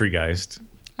seen Poultrygeist.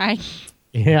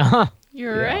 Yeah.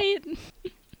 You're right.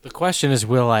 The question is,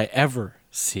 will I ever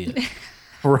see it?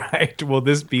 Right. Will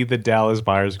this be the Dallas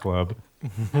Buyers Club?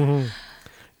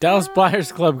 Dallas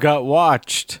Buyers Club got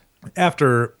watched.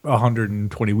 After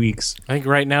 120 weeks. I think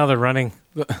right now the running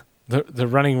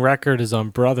record is on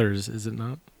Brothers, is it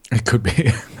not? It could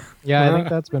be. Yeah, I think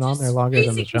that's been on there longer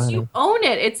than The Shining. You own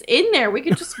it. It's in there. We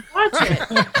could just watch it.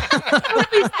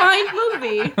 Totally fine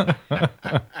movie.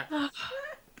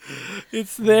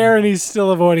 It's there and he's still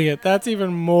avoiding it. That's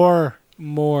even more.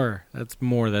 That's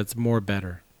more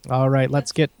better. All right,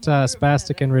 let's get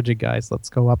spastic and rigid, guys. Let's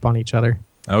go up on each other.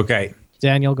 Okay.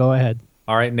 Daniel, go ahead.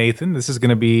 All right, Nathan, this is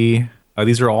going to be,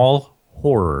 these are all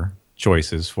horror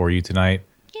choices for you tonight.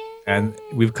 And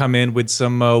we've come in with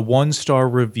some 1-star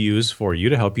reviews for you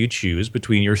to help you choose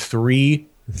between your 3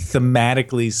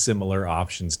 thematically similar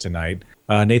options tonight.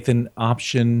 Nathan,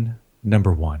 option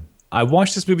number 1. I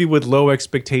watched this movie with low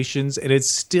expectations, and it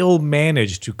still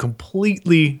managed to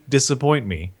completely disappoint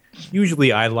me.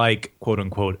 Usually I like,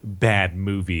 quote-unquote, bad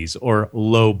movies or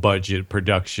low-budget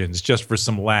productions just for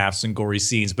some laughs and gory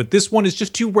scenes, but this one is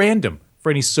just too random for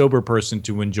any sober person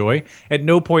to enjoy. At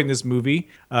no point in this movie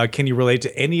can you relate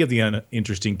to any of the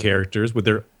uninteresting characters with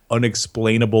their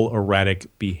unexplainable erratic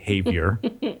behavior.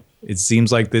 It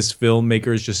seems like this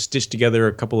filmmaker has just stitched together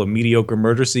a couple of mediocre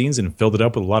murder scenes and filled it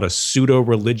up with a lot of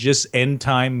pseudo-religious,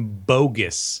 end-time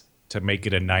bogus to make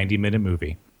it a 90-minute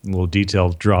movie. A little detail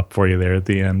drop for you there at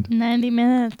the end. 90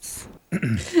 minutes.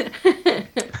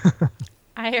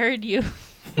 I heard you.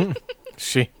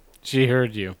 She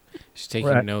heard you. She's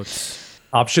taking notes.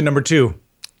 Option number 2.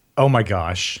 Oh my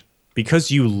gosh. Because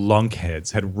you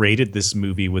lunkheads had rated this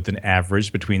movie with an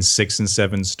average between 6 and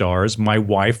 7 stars, my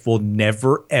wife will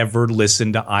never, ever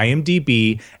listen to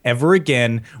IMDb ever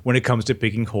again when it comes to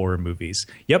picking horror movies.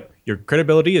 Yep, your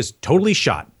credibility is totally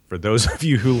shot. For those of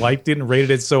you who liked it and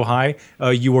rated it so high,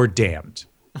 you are damned.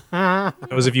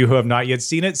 Those of you who have not yet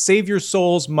seen it, save your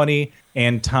souls, money,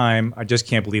 and time. I just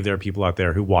can't believe there are people out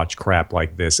there who watch crap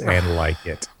like this and like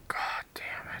it. God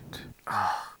damn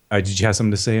it. Did you have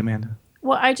something to say, Amanda?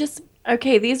 Well, these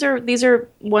are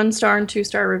 1-star and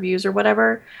 2-star reviews or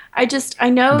whatever. I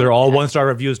know they're all 1-star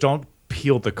reviews. Don't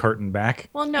peel the curtain back.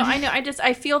 Well, no, I know.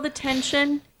 I feel the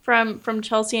tension from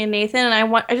Chelsea and Nathan,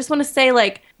 and I just want to say,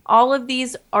 like, all of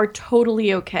these are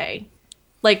totally okay.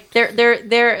 Like they're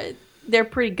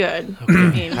pretty good.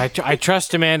 Okay. I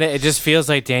trust Amanda. It just feels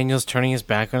like Daniel's turning his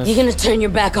back on us. You gonna turn your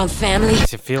back on family? I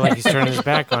feel like he's turning his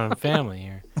back on family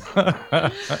here.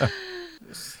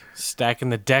 Stacking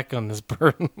the deck on this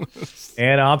burden.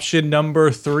 And option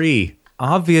number 3.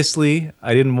 Obviously,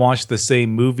 I didn't watch the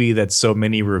same movie that so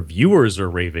many reviewers are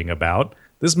raving about.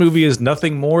 This movie is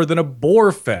nothing more than a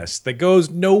bore fest that goes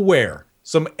nowhere.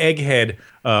 Some egghead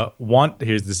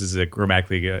this is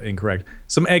grammatically incorrect.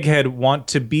 Some egghead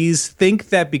want-to-bees think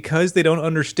that because they don't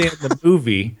understand the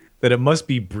movie, that it must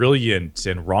be brilliant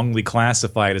and wrongly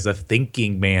classified as a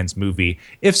thinking man's movie.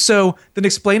 If so, then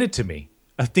explain it to me.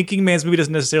 A thinking man's movie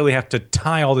doesn't necessarily have to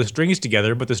tie all the strings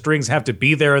together, but the strings have to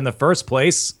be there in the first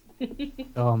place.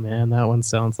 Oh man, that one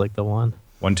sounds like the one.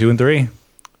 1, 2, and 3.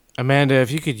 Amanda,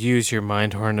 if you could use your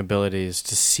mind horn abilities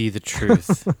to see the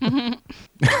truth,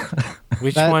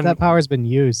 that power's been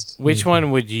used. Which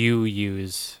one would you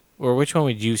use, or which one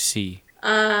would you see?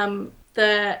 I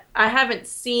haven't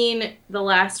seen the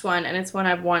last one, and it's one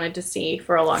I've wanted to see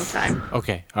for a long time.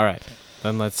 Okay, all right.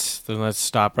 Then let's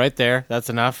stop right there. That's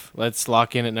enough. Let's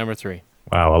lock in at number 3.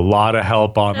 Wow, a lot of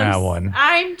help on that one.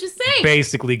 I'm just saying.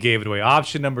 Basically gave it away.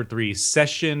 Option number 3,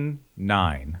 Session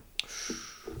 9.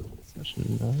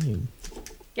 Session 9.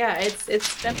 Yeah,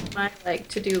 it's been on my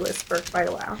to-do list for quite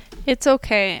a while. It's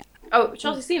okay. Oh,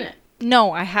 Chelsea's seen it.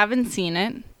 No, I haven't seen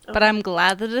it, but I'm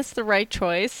glad that it's the right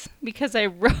choice because I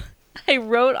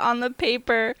wrote on the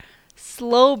paper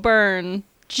slow burn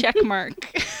check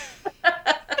mark.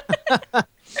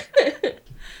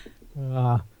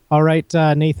 All right,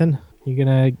 Nathan, you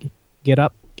gonna get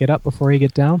up before you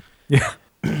get down? Yeah.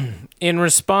 In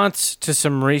response to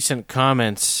some recent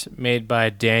comments made by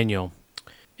Daniel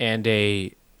and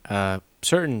a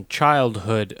certain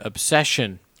childhood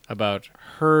obsession about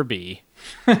Herbie.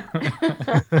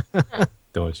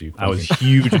 Don't you? I was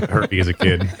huge into Herbie as a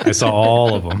kid. I saw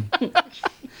all of them.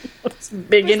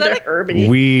 Big into Herbie.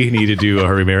 We need to do a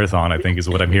Herbie marathon, I think, is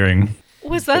what I'm hearing.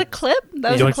 Was that a clip?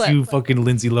 That was Don't a clip. you fucking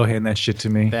Lindsay Lohan that shit to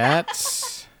me. That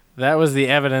was the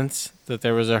evidence that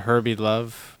there was a Herbie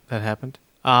love that happened.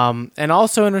 And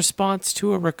also in response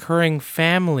to a recurring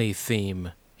family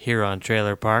theme here on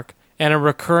Trailer Park and a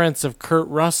recurrence of Kurt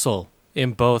Russell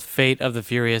in both Fate of the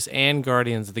Furious and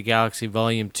Guardians of the Galaxy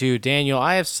Volume 2. Daniel,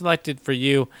 I have selected for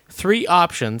you 3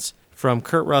 options from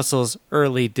Kurt Russell's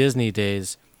early Disney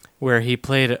days where he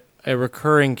played a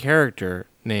recurring character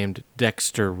named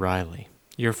Dexter Riley.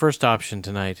 Your first option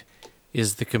tonight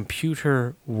is the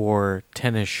computer wore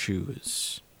tennis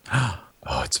shoes.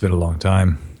 Oh, it's been a long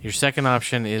time. Your second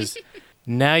option is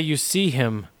now you see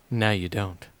him, now you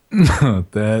don't.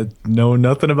 Know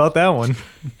nothing about that one.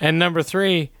 And number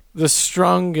 3, the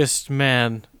strongest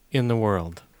man in the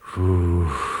world.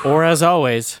 Or as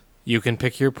always, you can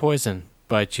pick your poison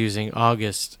by choosing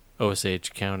August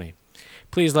Osage County.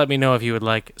 Please let me know if you would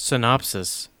like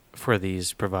synopsis for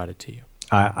these provided to you.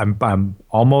 I'm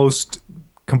almost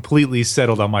completely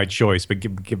settled on my choice, but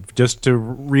give just to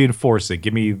reinforce it,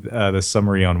 give me the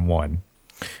summary on one.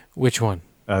 Which one?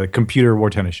 The computer wore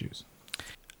tennis shoes.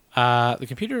 The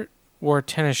computer wore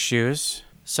tennis shoes.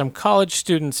 Some college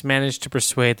students managed to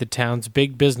persuade the town's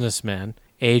big businessman,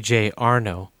 A.J.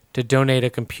 Arno, to donate a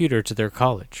computer to their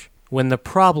college. When the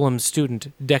problem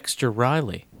student, Dexter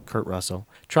Riley, Kurt Russell,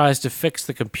 tries to fix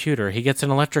the computer, he gets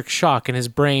an electric shock and his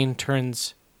brain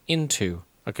turns into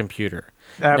a computer.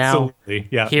 Absolutely.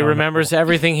 Now, he remembers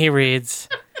everything he reads.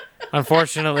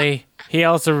 Unfortunately, he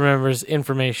also remembers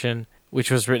information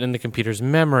which was written in the computer's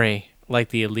memory, like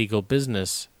the illegal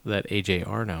business that A.J.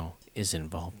 Arno is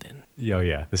involved in.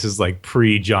 Yeah. This is like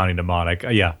pre-Johnny Mnemonic.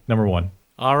 Yeah, number 1.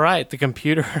 All right, the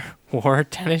computer wore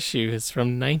tennis shoes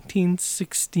from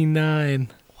 1969.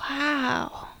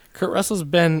 Wow. Kurt Russell's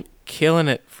been killing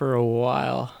it for a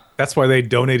while. That's why they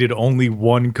donated only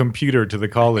one computer to the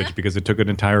college, because it took an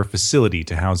entire facility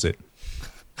to house it.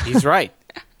 He's right.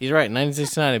 He's right.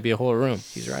 1969 it'd be a whole room.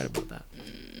 He's right about that.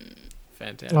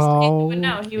 Fantastic. Oh.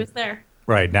 No, he was there.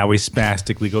 Right, now we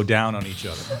spastically go down on each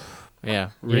other.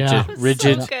 Yeah, Yeah.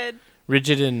 rigid, So good.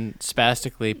 rigid, and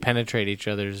spastically penetrate each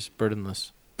other's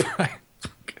burdenless.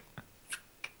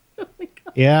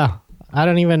 Yeah. I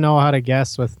don't even know how to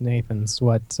guess with Nathan's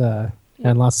what,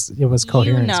 unless it was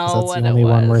Coherence, know because that's what the it only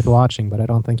one was. worth watching, but I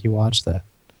don't think you watched that.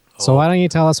 So why don't you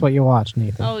tell us what you watched,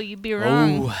 Nathan? Oh, you'd be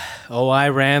wrong. Oh, I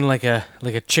ran like a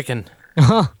chicken.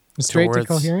 Straight to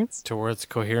Coherence? Towards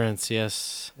Coherence,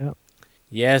 yes. Yep.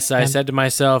 Yes, I said to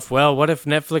myself, well, what if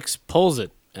Netflix pulls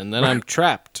it? And then I'm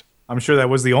trapped. I'm sure that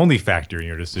was the only factor in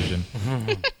your decision.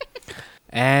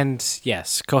 And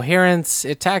yes, Coherence,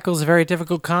 it tackles a very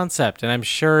difficult concept, and I'm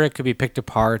sure it could be picked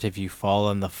apart if you fall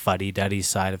on the fuddy-duddy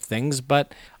side of things,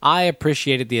 but I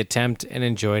appreciated the attempt and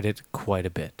enjoyed it quite a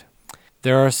bit.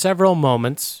 There are several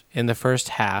moments in the first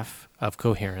half of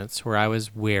Coherence where I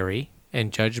was wary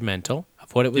and judgmental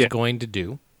of what it was going to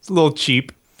do. It's a little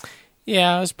cheap.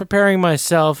 Yeah, I was preparing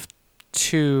myself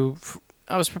for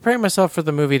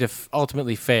the movie to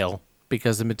ultimately fail,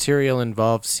 because the material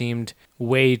involved seemed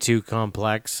way too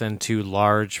complex and too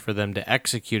large for them to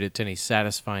execute it to any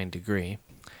satisfying degree.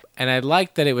 And I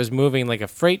liked that it was moving like a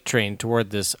freight train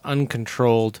toward this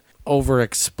uncontrolled,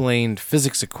 over-explained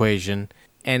physics equation,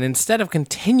 and instead of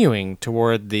continuing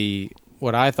toward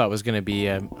what I thought was going to be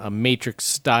a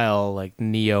Matrix-style, like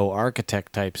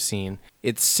Neo-architect type scene,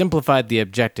 it simplified the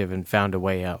objective and found a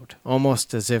way out,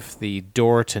 almost as if the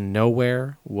door to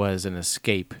nowhere was an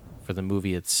escape for the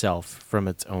movie itself from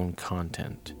its own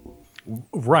content.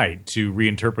 Right, to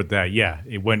reinterpret that, yeah.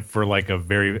 It went for like a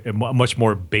much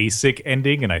more basic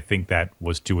ending, and I think that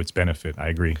was to its benefit. I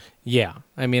agree. Yeah.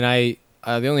 I mean, the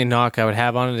only knock I would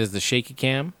have on it is the shaky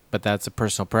cam, but that's a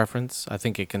personal preference. I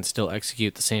think it can still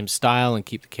execute the same style and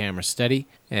keep the camera steady,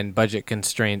 and budget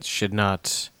constraints should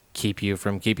not keep you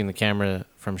from keeping the camera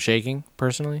from shaking,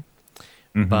 personally.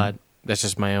 Mm-hmm. But that's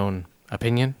just my own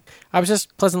opinion. I was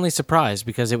just pleasantly surprised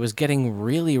because it was getting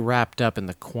really wrapped up in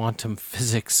the quantum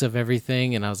physics of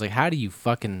everything, and I was like,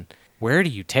 where do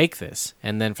you take this?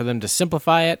 And then for them to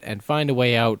simplify it and find a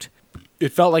way out,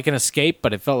 it felt like an escape,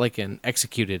 but it felt like an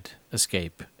executed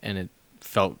escape, and it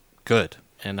felt good,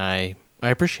 and I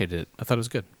appreciated it. I thought it was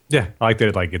good. Yeah, I like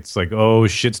that. It's like, oh,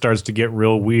 shit starts to get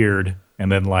real weird,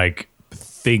 and then like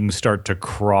things start to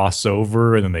cross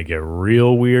over and then they get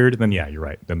real weird, then yeah, you're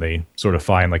right. Then they sort of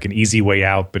find like an easy way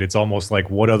out, but it's almost like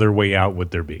what other way out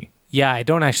would there be? Yeah, I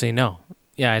don't actually know.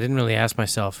 Yeah, I didn't really ask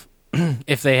myself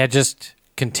if they had just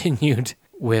continued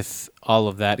with all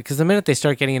of that. Because the minute they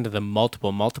start getting into the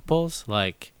multiples,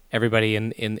 like everybody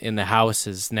in the house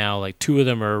is now like 2 of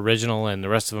them are original and the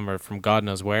rest of them are from God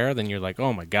knows where, then you're like,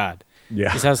 oh my God.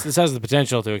 Yeah. This has the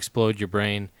potential to explode your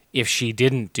brain if she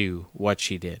didn't do what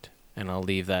she did. And I'll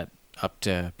leave that up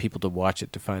to people to watch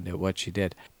it to find out what she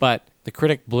did. But the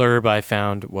critic blurb I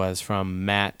found was from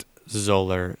Matt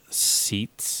Zoller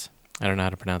Seitz. I don't know how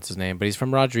to pronounce his name, but he's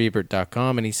from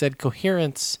RogerEbert.com, and he said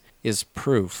coherence is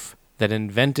proof that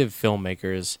inventive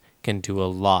filmmakers can do a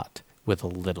lot with a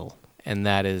little. And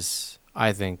that is,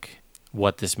 I think,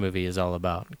 what this movie is all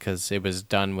about, because it was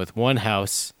done with one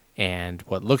house and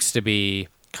what looks to be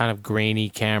kind of grainy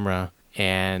camera,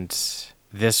 and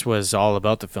this was all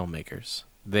about the filmmakers.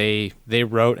 They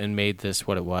wrote and made this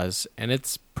what it was, and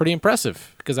it's pretty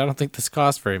impressive, because I don't think this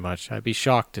cost very much. I'd be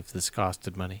shocked if this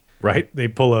costed money. Right? They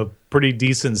pull a pretty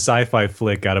decent sci-fi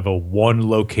flick out of a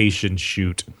one-location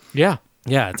shoot. Yeah.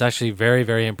 Yeah, it's actually very,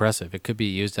 very impressive. It could be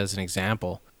used as an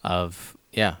example of,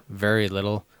 very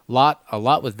little. A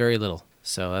lot with very little.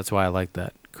 So that's why I like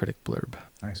that critic blurb.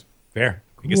 Nice. Fair.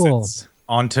 I guess Cool. that's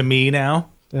on to me now.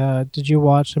 Did you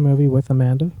watch a movie with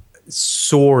Amanda?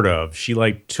 Sort of. She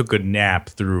like took a nap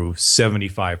through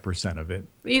 75% of it.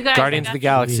 You guys Guardians of the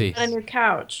Galaxy. on your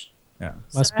couch. Yeah.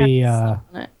 Must be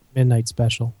Midnight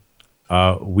Special.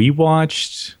 We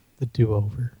watched The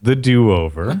Do-Over. The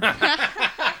Do-Over.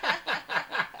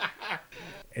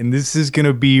 And this is going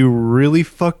to be really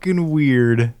fucking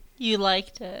weird. You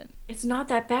liked it. It's not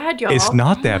that bad, y'all. It's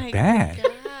not that bad.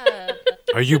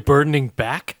 Are you burdening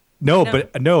back? No,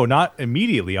 not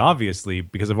immediately, obviously,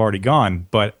 because I've already gone.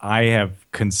 But I have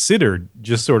considered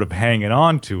just sort of hanging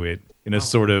on to it in a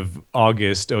sort of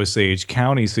August Osage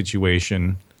County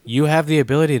situation. You have the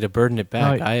ability to burden it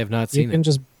back. No, I have not seen You can it.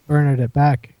 just burn it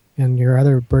back, and your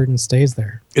other burden stays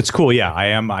there. It's cool, yeah.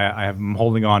 I'm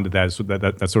holding on to that, so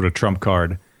that sort of trump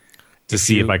card to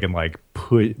see if I can like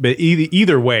put. But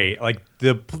either way, like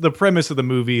the premise of the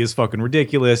movie is fucking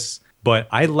ridiculous. But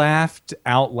I laughed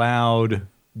out loud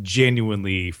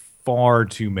genuinely far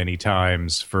too many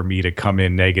times for me to come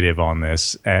in negative on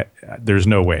this. There's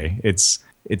no way. It's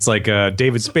like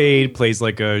David Spade plays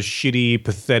like a shitty,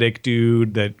 pathetic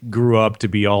dude that grew up to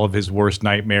be all of his worst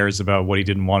nightmares about what he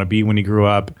didn't want to be when he grew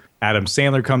up. Adam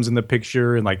Sandler comes in the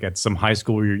picture and like at some high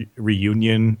school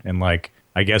reunion and like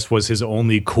I guess was his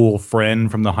only cool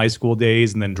friend from the high school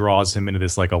days, and then draws him into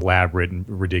this like elaborate and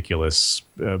ridiculous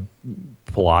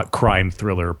crime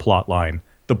thriller plot line.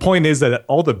 The point is that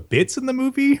all the bits in the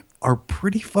movie are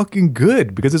pretty fucking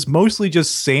good because it's mostly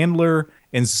just Sandler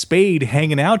and Spade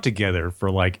hanging out together for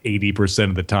like 80%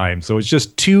 of the time. So it's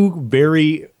just 2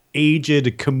 very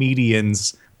aged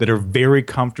comedians that are very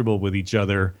comfortable with each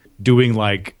other doing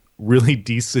like really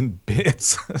decent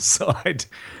bits. So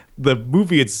the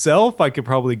movie itself, I could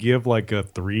probably give like a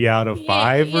 3 out of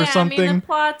 5 or something. I mean, the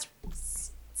plot's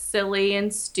silly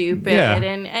and stupid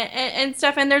and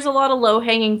stuff, and there's a lot of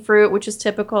low-hanging fruit, which is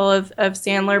typical of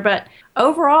Sandler. But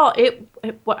overall,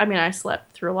 I mean, I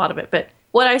slept through a lot of it, but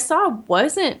what I saw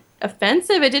wasn't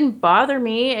offensive. It didn't bother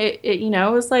me. It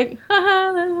was like,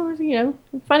 haha, that was,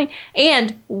 funny.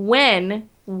 And when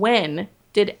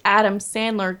did Adam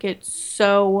Sandler get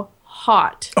so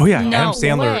hot? Oh yeah, Adam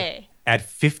Sandler at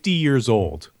 50 years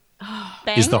old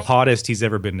is the hottest he's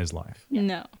ever been in his life.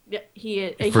 No. Yeah, he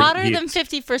is hotter than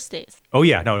 50 First Dates. Oh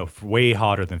yeah, no, way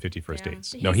hotter than 50 First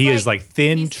Dates. No, He's he like- is like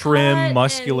thin, he's trim, hot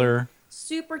muscular.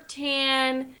 super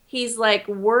tan. He's like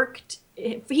worked.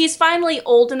 He's finally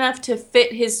old enough to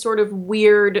fit his sort of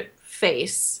weird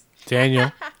face.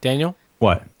 Daniel?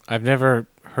 What? I've never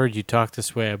heard you talk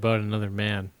this way about another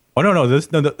man. Oh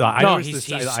no,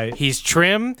 He's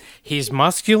trim. He's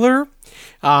muscular.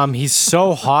 He's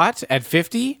so hot at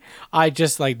 50. I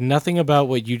just like nothing about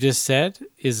what you just said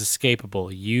is escapable.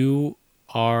 You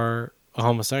are a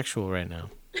homosexual right now.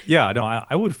 Yeah, no,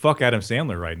 I would fuck Adam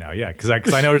Sandler right now. Yeah, because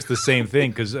I noticed the same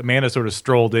thing because Amanda sort of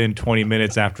strolled in 20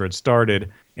 minutes after it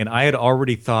started, and I had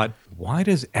already thought, why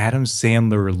does Adam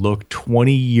Sandler look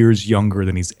 20 years younger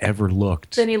than he's ever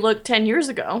looked? Than he looked 10 years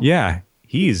ago. Yeah,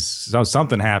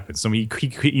 something happened.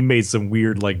 He made some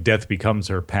weird like Death Becomes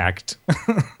Her pact.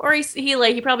 Or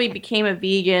he probably became a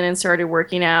vegan and started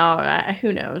working out.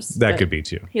 Who knows? That But could be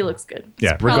too. He looks good.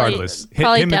 Yeah, regardless,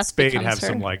 probably him and Death Spade Becomes have Her.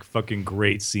 some like fucking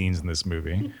great scenes in this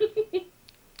movie.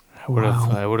 I would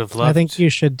have loved. I think you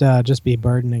should just be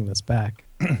burdening this back.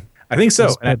 I think so.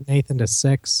 Just put Nathan to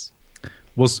 6.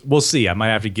 We'll see. I might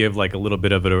have to give like a little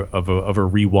bit of a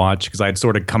rewatch because I'd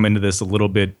sort of come into this a little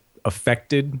bit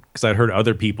affected because I'd heard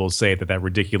other people say that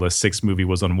Ridiculous Six movie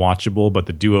was unwatchable, but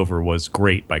the Do-Over was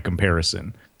great by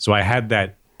comparison. So I had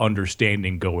that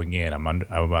understanding going in.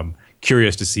 I'm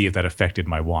curious to see if that affected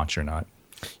my watch or not.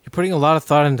 You're putting a lot of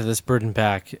thought into this Burden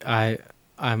back.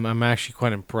 I'm actually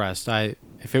quite impressed.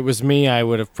 If it was me, I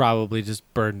would have probably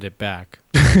just burdened it back.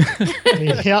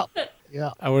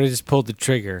 Yeah. I would have just pulled the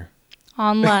trigger.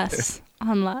 Unless.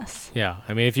 Yeah,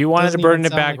 I mean, if you wanted Doesn't to burden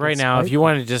even it back sound like right it's now, if you spiteful.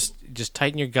 wanted to just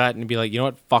tighten your gut and be like, you know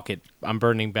what, fuck it, I'm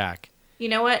burning back. You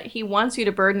know what? He wants you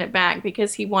to burden it back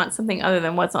because he wants something other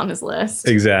than what's on his list.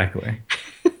 Exactly.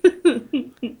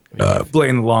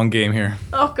 Playing the long game here.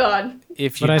 Oh, God.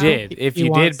 If But you I did, think if he you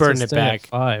did wants to burden it stay at back,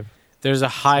 5. there's a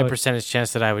high So- percentage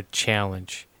chance that I would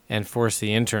challenge and force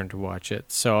the intern to watch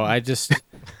it. So I just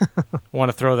want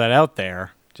to throw that out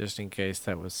there, just in case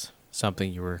that was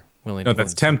something you were willing No, to.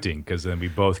 that's tempting because then we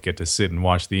both get to sit and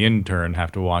watch the intern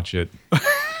have to watch it.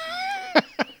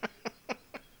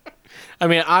 I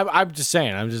mean, I'm just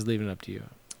saying. I'm just leaving it up to you.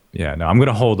 Yeah, no, I'm going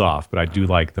to hold off, but I do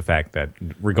like the fact that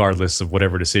regardless of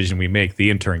whatever decision we make, the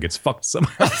intern gets fucked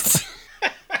somehow.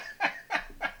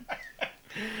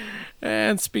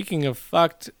 And speaking of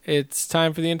fucked, it's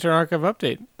time for the intern archive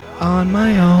update. On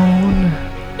my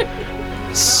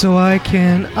own, so I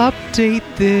can update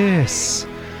this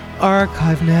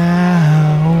archive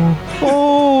now.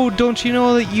 Oh, don't you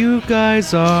know that you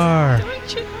guys are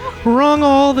wrong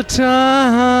all the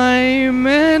time,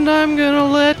 and I'm gonna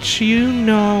let you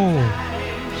know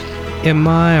in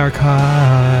my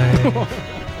archive.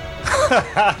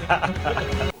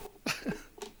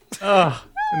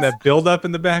 And that build up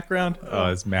in the background, oh,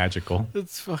 it's magical.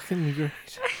 It's fucking great.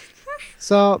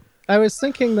 So I was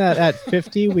thinking that at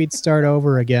 50 we'd start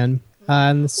over again,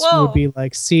 and this Whoa. would be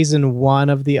like season 1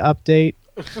 of the update,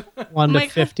 1 my to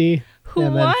God. 50, Who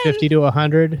and then won? 50 to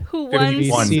 100. Who would won be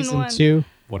season season 1? 2.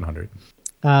 100.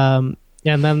 And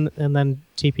then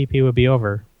TPP would be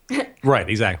over. Right,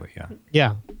 exactly, yeah. Yeah.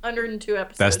 102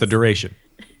 episodes. That's the duration.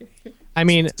 I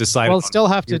mean, decided we'll on still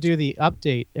have to your- do the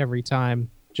update every time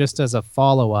just as a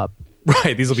follow-up.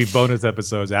 Right, these will be bonus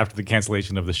episodes after the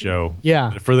cancellation of the show.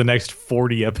 Yeah. For the next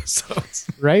 40 episodes.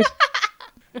 Right?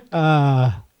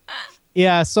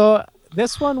 Yeah, so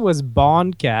this one was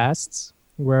Bondcasts,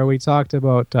 where we talked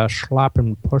about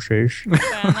schlappen pushes.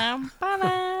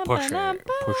 Pusher.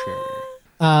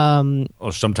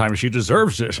 Well, sometimes she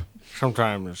deserves it.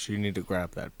 Sometimes you need to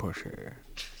grab that pusher.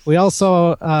 We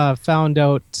also found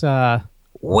out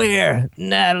where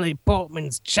Natalie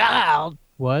Portman's child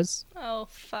was. Oh,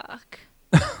 fuck.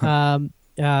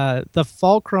 The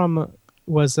Fulcrum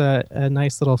was a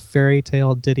nice little fairy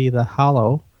tale ditty, The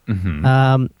Hollow,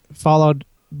 followed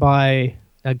by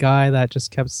a guy that just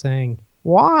kept saying,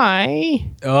 "Why?"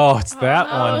 Oh, it's that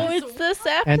Oh, one. it's this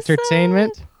episode.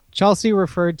 Entertainment. Chelsea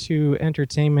referred to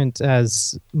entertainment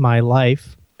as my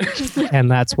life, and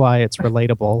that's why it's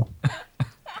relatable.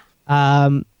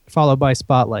 Followed by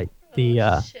Spotlight,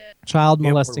 the child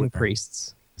molesting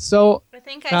priests. So I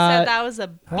think I said that was a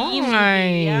B movie,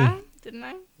 yeah? Didn't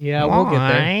I? yeah, we'll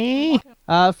get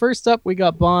there. First up, we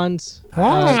got Bond.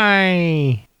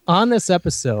 On this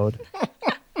episode,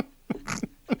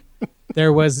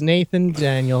 there was Nathan,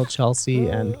 Daniel, Chelsea,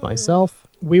 and myself.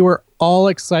 We were all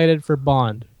excited for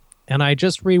Bond, and I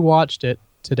just rewatched it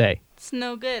today, It's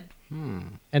no good.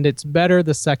 and it's better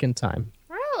the second time.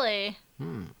 Really?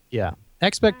 Yeah.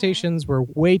 Expectations were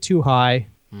way too high.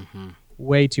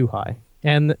 Way too high.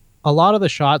 And a lot of the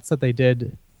shots that they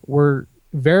did were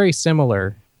very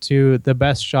similar to the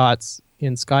best shots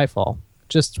in Skyfall,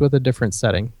 just with a different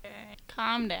setting.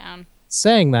 Calm down.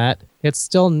 Saying that, it's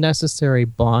still necessary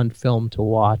Bond film to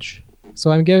watch.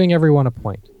 So I'm giving everyone a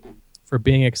point for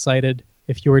being excited.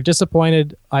 If you were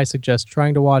disappointed, I suggest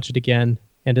trying to watch it again,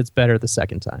 and it's better the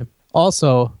second time.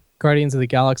 Also, Guardians of the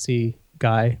Galaxy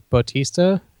guy,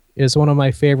 Bautista, is one of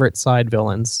my favorite side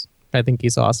villains. I think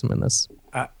he's awesome in this.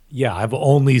 Yeah, I've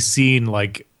only seen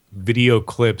like video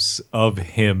clips of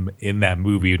him in that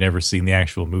movie. I've never seen the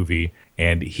actual movie,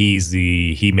 and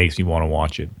he makes me want to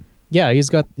watch it. Yeah, he's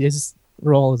got his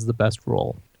role is the best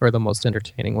role, or the most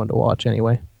entertaining one to watch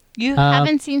anyway. You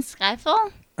haven't seen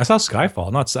Skyfall? I saw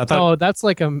Skyfall. I thought Oh, that's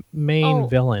like a main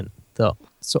villain, though.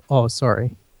 So,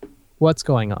 sorry. What's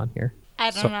going on here?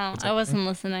 I don't know. I wasn't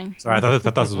listening. Sorry, I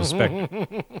thought this was Spectre.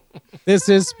 This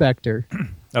is Spectre.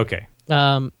 Okay.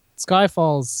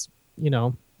 Skyfall's,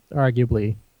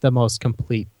 arguably the most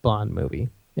complete Bond movie.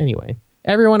 Anyway,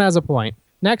 everyone has a point.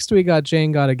 Next, we got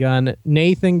Jane Got a Gun.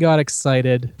 Nathan got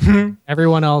excited.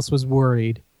 Everyone else was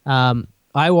worried.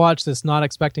 I watched this not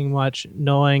expecting much,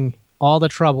 knowing all the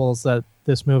troubles that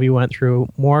this movie went through,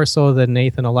 more so than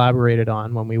Nathan elaborated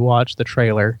on when we watched the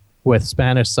trailer with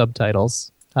Spanish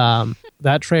subtitles.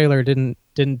 That trailer didn't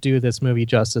do this movie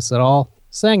justice at all.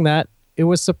 Saying that, it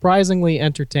was surprisingly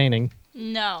entertaining.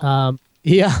 No.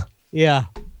 Yeah.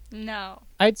 No.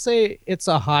 I'd say it's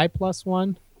a high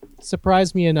 +1.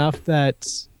 Surprised me enough that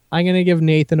I'm going to give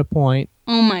Nathan a point.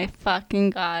 Oh my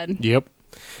fucking God. Yep.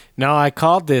 No, I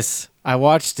called this. I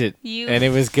watched it, and it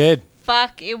was good.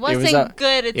 Fuck, it wasn't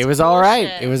good. It was all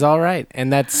right. It was all right.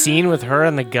 And that scene with her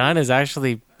and the gun is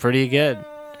actually pretty good.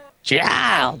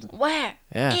 Child. Where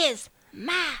is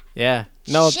my Yeah.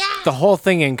 No, child? the whole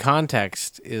thing in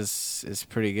context is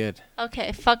pretty good.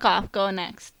 Okay, fuck off. Go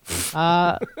next.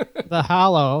 The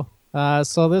Hollow.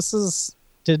 So this is...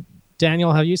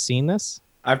 Daniel, have you seen this?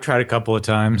 I've tried a couple of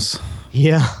times.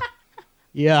 Yeah.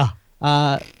 Yeah.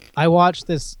 I watched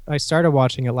this. I started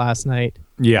watching it last night.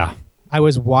 Yeah. I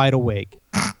was wide awake.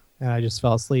 And I just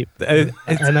fell asleep. And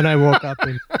then I woke up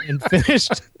and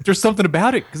finished. There's something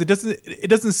about it because it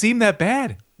doesn't seem that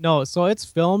bad. No, so it's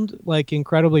filmed like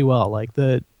incredibly well. Like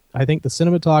I think the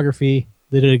cinematography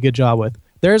they did a good job with.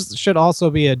 There's should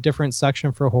also be a different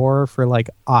section for horror for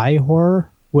like eye horror,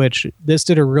 which this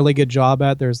did a really good job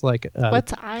at. There's like a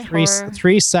What's eye horror?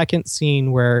 3-second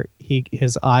scene where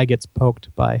his eye gets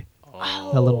poked by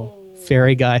a little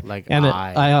fairy guy,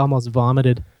 I almost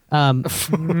vomited. Well,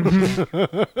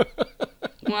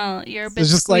 you're a bit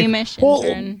It's just like, squeamish.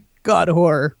 oh, God,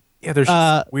 horror. Yeah, there's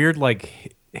just weird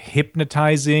like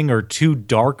hypnotizing or too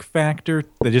dark factor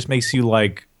that just makes you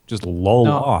like just lull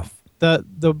off.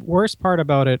 The worst part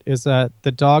about it is that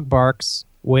the dog barks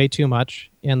way too much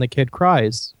and the kid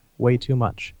cries way too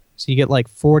much. So you get like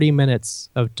 40 minutes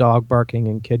of dog barking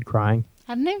and kid crying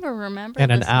I never remember.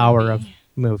 and an this hour movie. of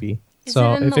movie. Is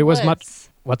So it in if the it was woods? much,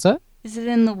 what's that? Is it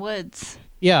in the woods?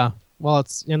 Yeah. Well,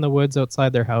 it's in the woods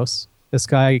outside their house. This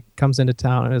guy comes into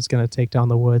town and is going to take down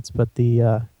the woods, but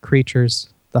the creatures,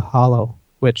 the Hollow,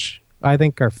 which I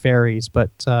think are fairies,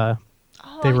 but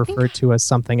they refer to as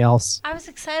something else. I was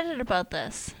excited about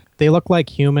this. They look like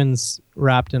humans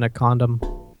wrapped in a condom.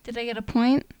 Did I get a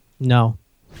point? No.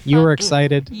 You were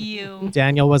excited. You.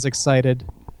 Daniel was excited.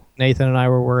 Nathan and I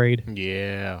were worried.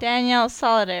 Yeah. Danielle,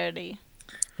 solidarity.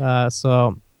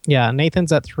 So, yeah,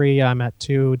 Nathan's at 3. I'm at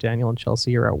 2. Daniel and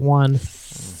Chelsea are at 1.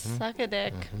 Suck a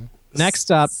dick.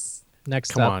 Next up.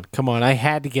 Come on. I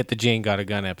had to get the Jane Got a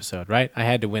Gun episode, right? I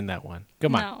had to win that one.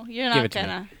 Come on. No, you're Give not it to me.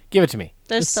 gonna. Give it to me.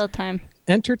 There's still time.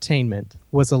 Entertainment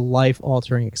was a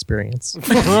life-altering experience.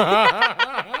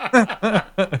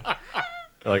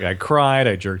 Like I cried,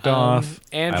 I jerked off.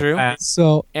 Andrew.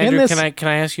 So, Andrew, in this, can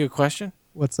I ask you a question?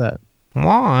 What's that?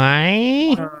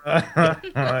 Why?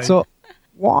 So,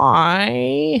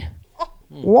 why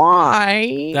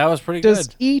That was pretty does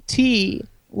good. E.T.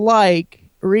 like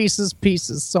Reese's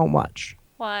Pieces so much?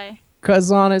 Why?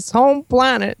 Because on its home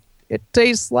planet, it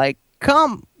tastes like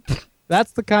cum.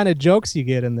 That's the kind of jokes you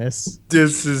get in this.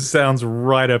 Sounds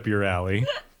right up your alley.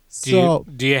 So,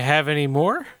 Do you have any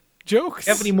more jokes?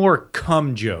 Have any more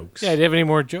cum jokes? Yeah, do you have any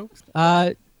more jokes?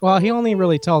 well, he only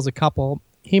really tells a couple.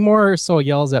 He more so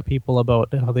yells at people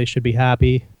about how they should be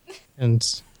happy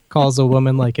and calls a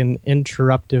woman like an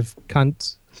interruptive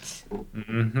cunt.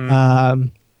 Mm-hmm.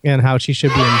 And how she should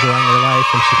be enjoying her life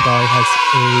and she probably has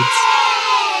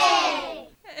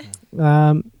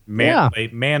AIDS.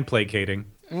 Man placating.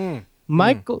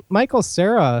 Michael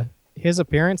Cera, his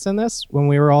appearance in this, when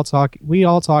we all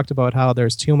talked about how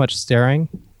there's too much staring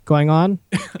going on.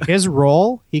 His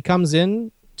role, he comes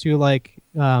in to like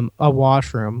a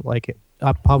washroom, like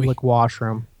a public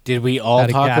washroom. Did we all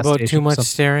at a talk gas about station too or much something.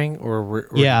 staring, or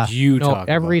Yeah, did you no, talk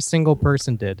every about? single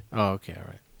person did. Oh, okay, all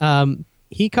right.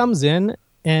 He comes in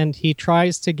and he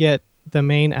tries to get the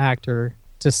main actor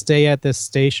to stay at this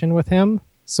station with him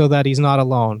so that he's not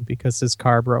alone because his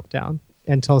car broke down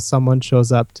until someone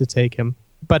shows up to take him.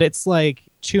 But it's like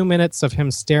 2 minutes of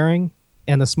him staring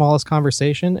and the smallest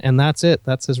conversation, and that's it.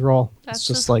 That's his role. That's it's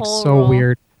his just like whole so role.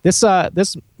 weird. This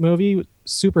movie,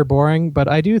 super boring, but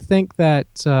I do think that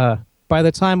by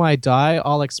the time I die,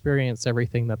 I'll experience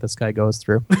everything that this guy goes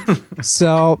through.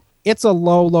 So it's a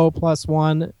low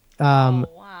 +1. Wow.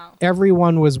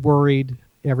 Everyone was worried.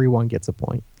 Everyone gets a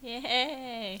point.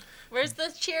 Yay. Where's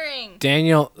the cheering?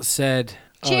 Daniel said,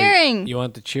 Cheering. You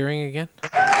want the cheering again?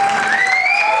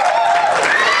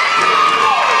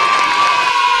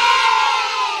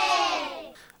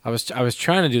 I was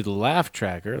trying to do the laugh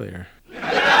track earlier.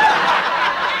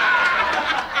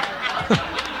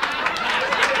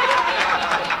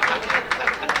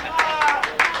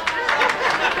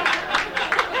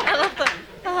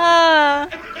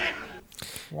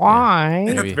 Why?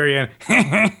 At the very end.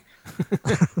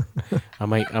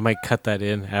 I might cut that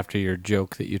in after your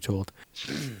joke that you told.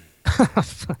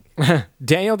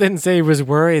 Daniel didn't say he was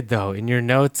worried though. In your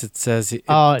notes, it says he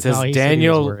said he was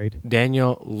Daniel. worried.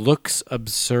 Daniel looks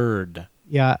absurd.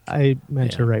 Yeah, I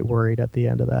meant to write worried at the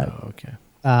end of that. Oh, okay.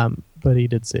 But he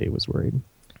did say he was worried.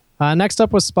 Next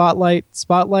up was Spotlight.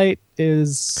 Spotlight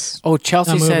is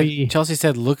Chelsea a movie. Chelsea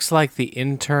said looks like the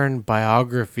intern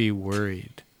biography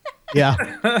worried. Yeah.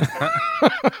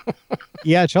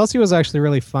 Yeah, Chelsea was actually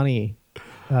really funny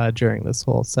during this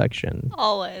whole section.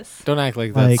 Always. Don't act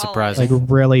like that's surprising. Like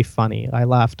really funny. I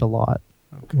laughed a lot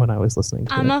when I was listening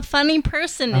to it. I'm a funny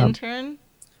person, intern.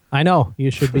 I know. You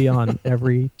should be on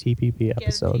every TPP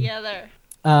episode. Get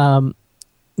together.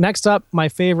 Next up, my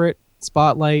favorite,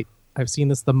 Spotlight. I've seen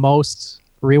this the most,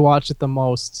 rewatched it the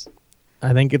most.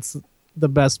 I think it's the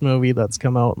best movie that's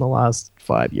come out in the last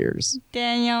 5 years.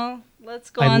 Daniel, let's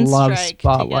go I on love strike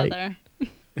Spotlight.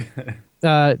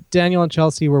 together. Daniel and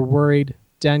Chelsea were worried.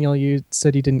 Daniel, you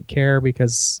said you didn't care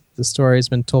because the story has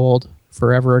been told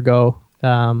forever ago.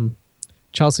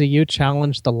 Chelsea, you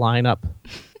challenged the lineup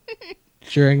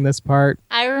during this part.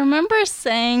 I remember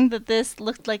saying that this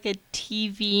looked like a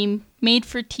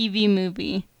made-for-TV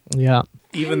movie. Yeah.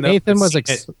 Even though Nathan was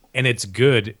and it's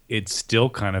good, it still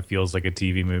kind of feels like a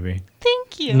TV movie.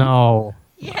 Thank you. No.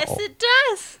 Yes, it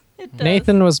does. It does.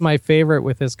 Nathan was my favorite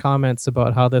with his comments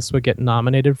about how this would get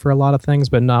nominated for a lot of things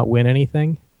but not win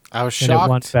anything. I was And it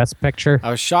won shocked. Best Picture.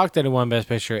 I was shocked that it won Best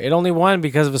Picture. It only won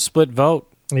because of a split vote.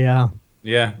 Yeah.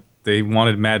 Yeah, they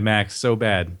wanted Mad Max so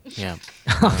bad. Yeah.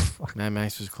 Mad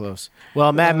Max was close.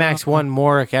 Well, Mad Max won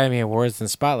more Academy Awards than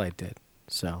Spotlight did.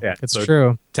 So Yeah, It's so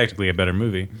true. Technically a better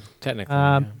movie. technically,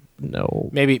 yeah. No.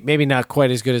 maybe not quite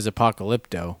as good as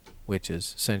Apocalypto, which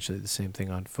is essentially the same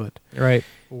thing on foot. Right.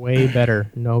 Way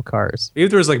better. No cars.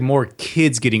 If there was like more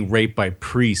kids getting raped by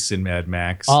priests in Mad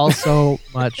Max. Also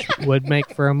would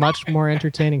make for a much more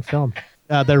entertaining film.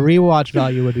 The rewatch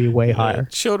value would be way higher.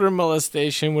 Children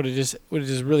molestation would have just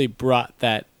really brought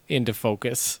that into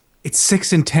focus. It's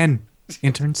 6 and 10.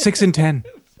 Intern 6 and 10.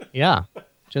 Yeah.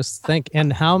 Just think.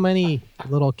 And how many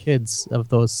little kids of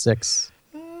those 6?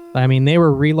 I mean, they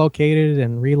were relocated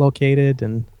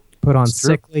and put on It's true.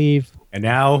 sick leave. And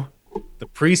now the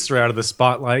priests are out of the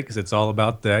spotlight because it's all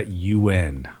about that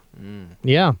UN.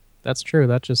 Yeah, that's true.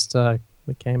 That just it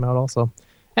came out also.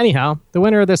 Anyhow, the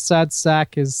winner of this sad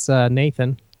sack is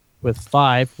Nathan with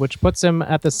 5, which puts him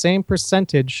at the same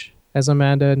percentage as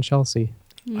Amanda and Chelsea.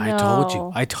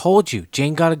 I told you.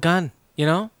 Jane got a gun. You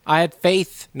know, I had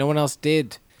faith. No one else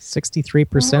did.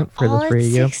 63% for the three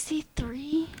of you.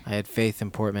 63? I had faith in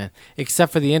Portman,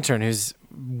 except for the intern, who's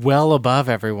well above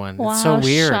everyone. Wow, it's so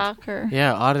weird. shocker.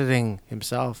 Yeah, auditing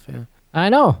himself. Yeah. I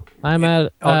know. I'm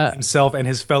at himself and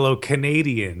his fellow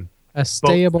Canadian. a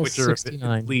stable both which are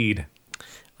 69. lead.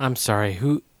 I'm sorry.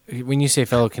 When you say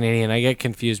fellow Canadian, I get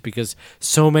confused because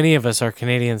so many of us are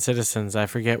Canadian citizens. I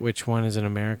forget which one is an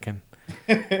American.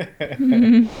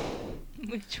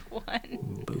 Which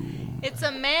one? Boom. It's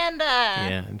Amanda.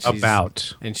 Yeah,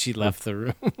 and she left the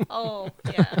room. Oh,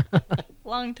 yeah.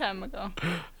 Long time ago.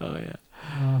 Oh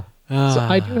yeah. So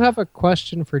I do have a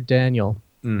question for Daniel.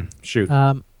 Shoot.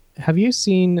 Have you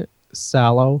seen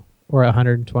Sallow or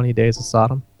 120 Days of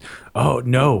Sodom? Oh,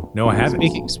 no, I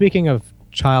haven't. Speaking of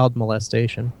child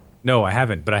molestation. No, I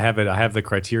haven't, but I have it. I have the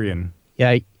Criterion.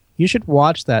 Yeah, you should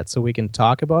watch that so we can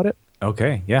talk about it.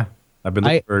 Okay, yeah. I've been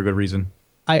looking for a good reason.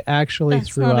 I actually That's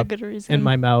threw not a up good reason. in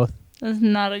my mouth. That's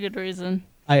not a good reason.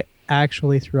 I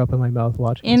actually threw up in my mouth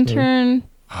watching this movie. Intern,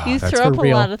 you That's throw up for a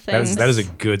real. lot of things. That is a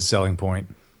good selling point.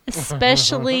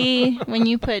 Especially when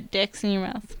you put dicks in your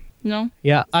mouth. No?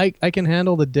 Yeah, I can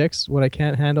handle the dicks. What I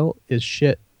can't handle is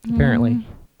shit, apparently.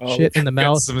 Shit in the got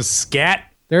mouth. Some scat.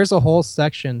 There's a whole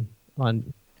section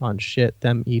on shit,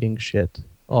 them eating shit.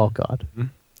 Oh, God.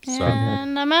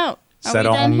 And I'm out. Are Set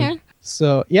we done on. here?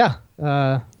 So, yeah.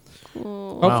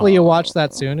 Cool. Hopefully you'll watch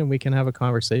that soon and we can have a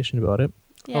conversation about it.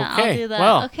 Yeah, Okay. I'll do that.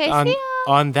 Well, okay, on, see ya.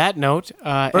 on that note,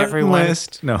 Burn everyone,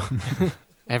 list. No.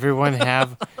 everyone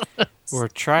have or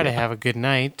try to have a good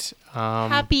night.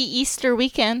 Happy Easter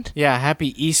weekend. Yeah,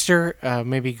 happy Easter.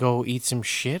 Maybe go eat some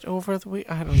shit over the week.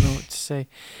 I don't know what to say.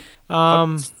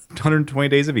 120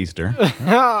 days of Easter.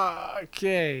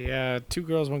 Okay. 2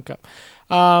 girls, 1 cup.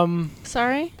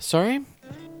 Sorry?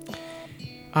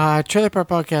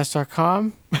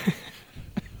 Trailerparkpodcast.com.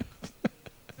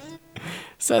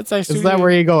 Sad Sack Is Studios. that where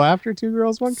you go after 2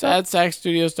 girls, 1 cup?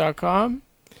 SadSackStudios.com.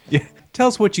 Yeah. Tell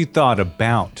us what you thought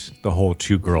about the whole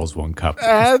 2 girls, 1 cup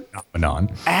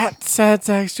phenomenon. At Sad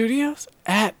Sack Studios,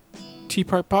 at Tea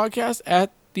Park Podcast,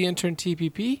 at The Intern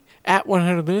TPP, at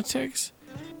 100 Lunatics.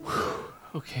 Whew.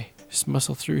 Okay, just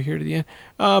muscle through here to the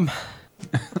end.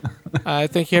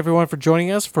 Thank you, everyone, for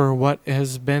joining us for what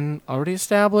has been already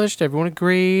established. Everyone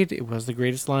agreed it was the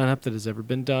greatest lineup that has ever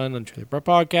been done on Trailer Park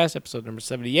Podcast, episode number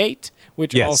 78,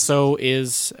 which also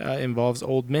involves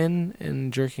old men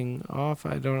and jerking off.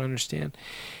 I don't understand.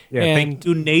 Yeah, thank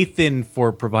you, Nathan,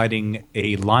 for providing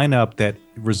a lineup that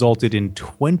resulted in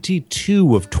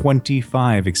 22 of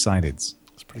 25 exciteds.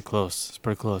 It's pretty close. It's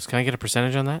pretty close. Can I get a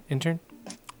percentage on that, intern?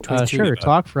 Sure.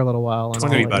 Talk for a little while. It's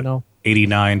going to be about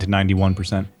 89 to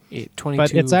 91%. 22.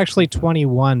 But it's actually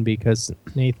 21 because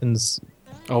Nathan's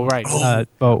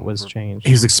vote was changed.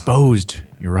 He was exposed.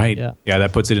 You're right. Yeah. Yeah,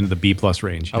 that puts it into the B+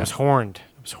 range. I was horned.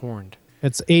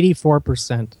 It's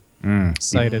 84%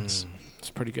 cited. It's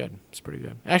pretty good.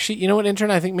 Actually, you know what,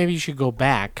 intern? I think maybe you should go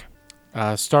back,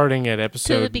 starting at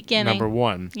episode to the beginning. number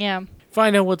 1. Yeah.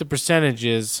 Find out what the percentage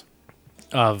is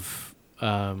of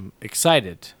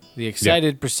excited. The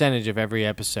excited percentage of every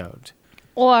episode.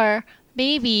 Or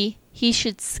maybe he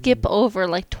should skip over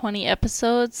like 20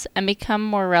 episodes and become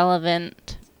more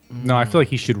relevant. No, I feel like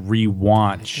he should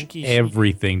rewatch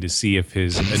everything to see if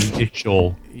his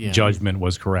initial judgment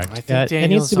was correct. It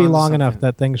needs to be long enough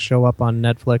that things show up on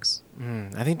Netflix.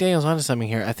 I think Daniel's onto something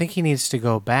here. I think he needs to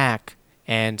go back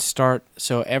and start.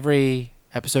 So every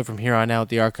episode from here on out,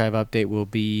 the archive update will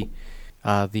be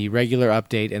the regular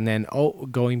update. And then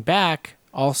going back,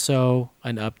 also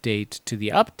an update to the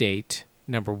update.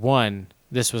 Number 1,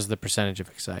 this was the percentage of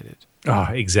excited. Oh,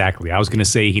 exactly. I was going to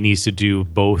say he needs to do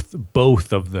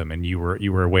both of them, and you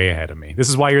were way ahead of me. This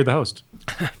is why you're the host.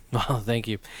 Well, thank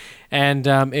you. And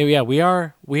we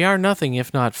are nothing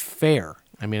if not fair.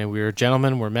 I mean, we're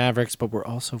gentlemen, we're mavericks, but we're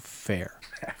also fair.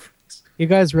 You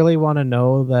guys really want to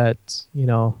know that,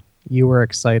 you were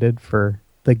excited for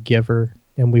The Giver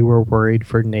and we were worried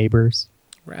for Neighbors?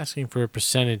 We're asking for a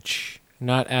percentage,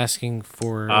 not asking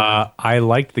for... I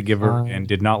liked The Giver and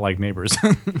did not like Neighbors.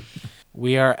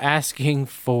 We are asking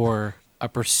for a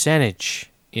percentage,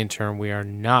 intern. We are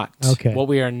not. Okay. What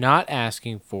we are not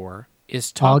asking for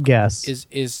is talk. I'll guess.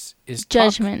 Is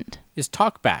judgment. Is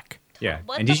talk back. Yeah.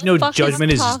 And did you know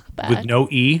judgment is with no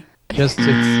E? Just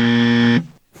it's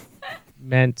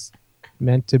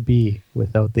meant to be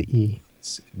without the E.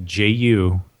 It's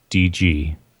JUDGMENT.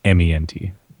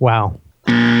 Wow.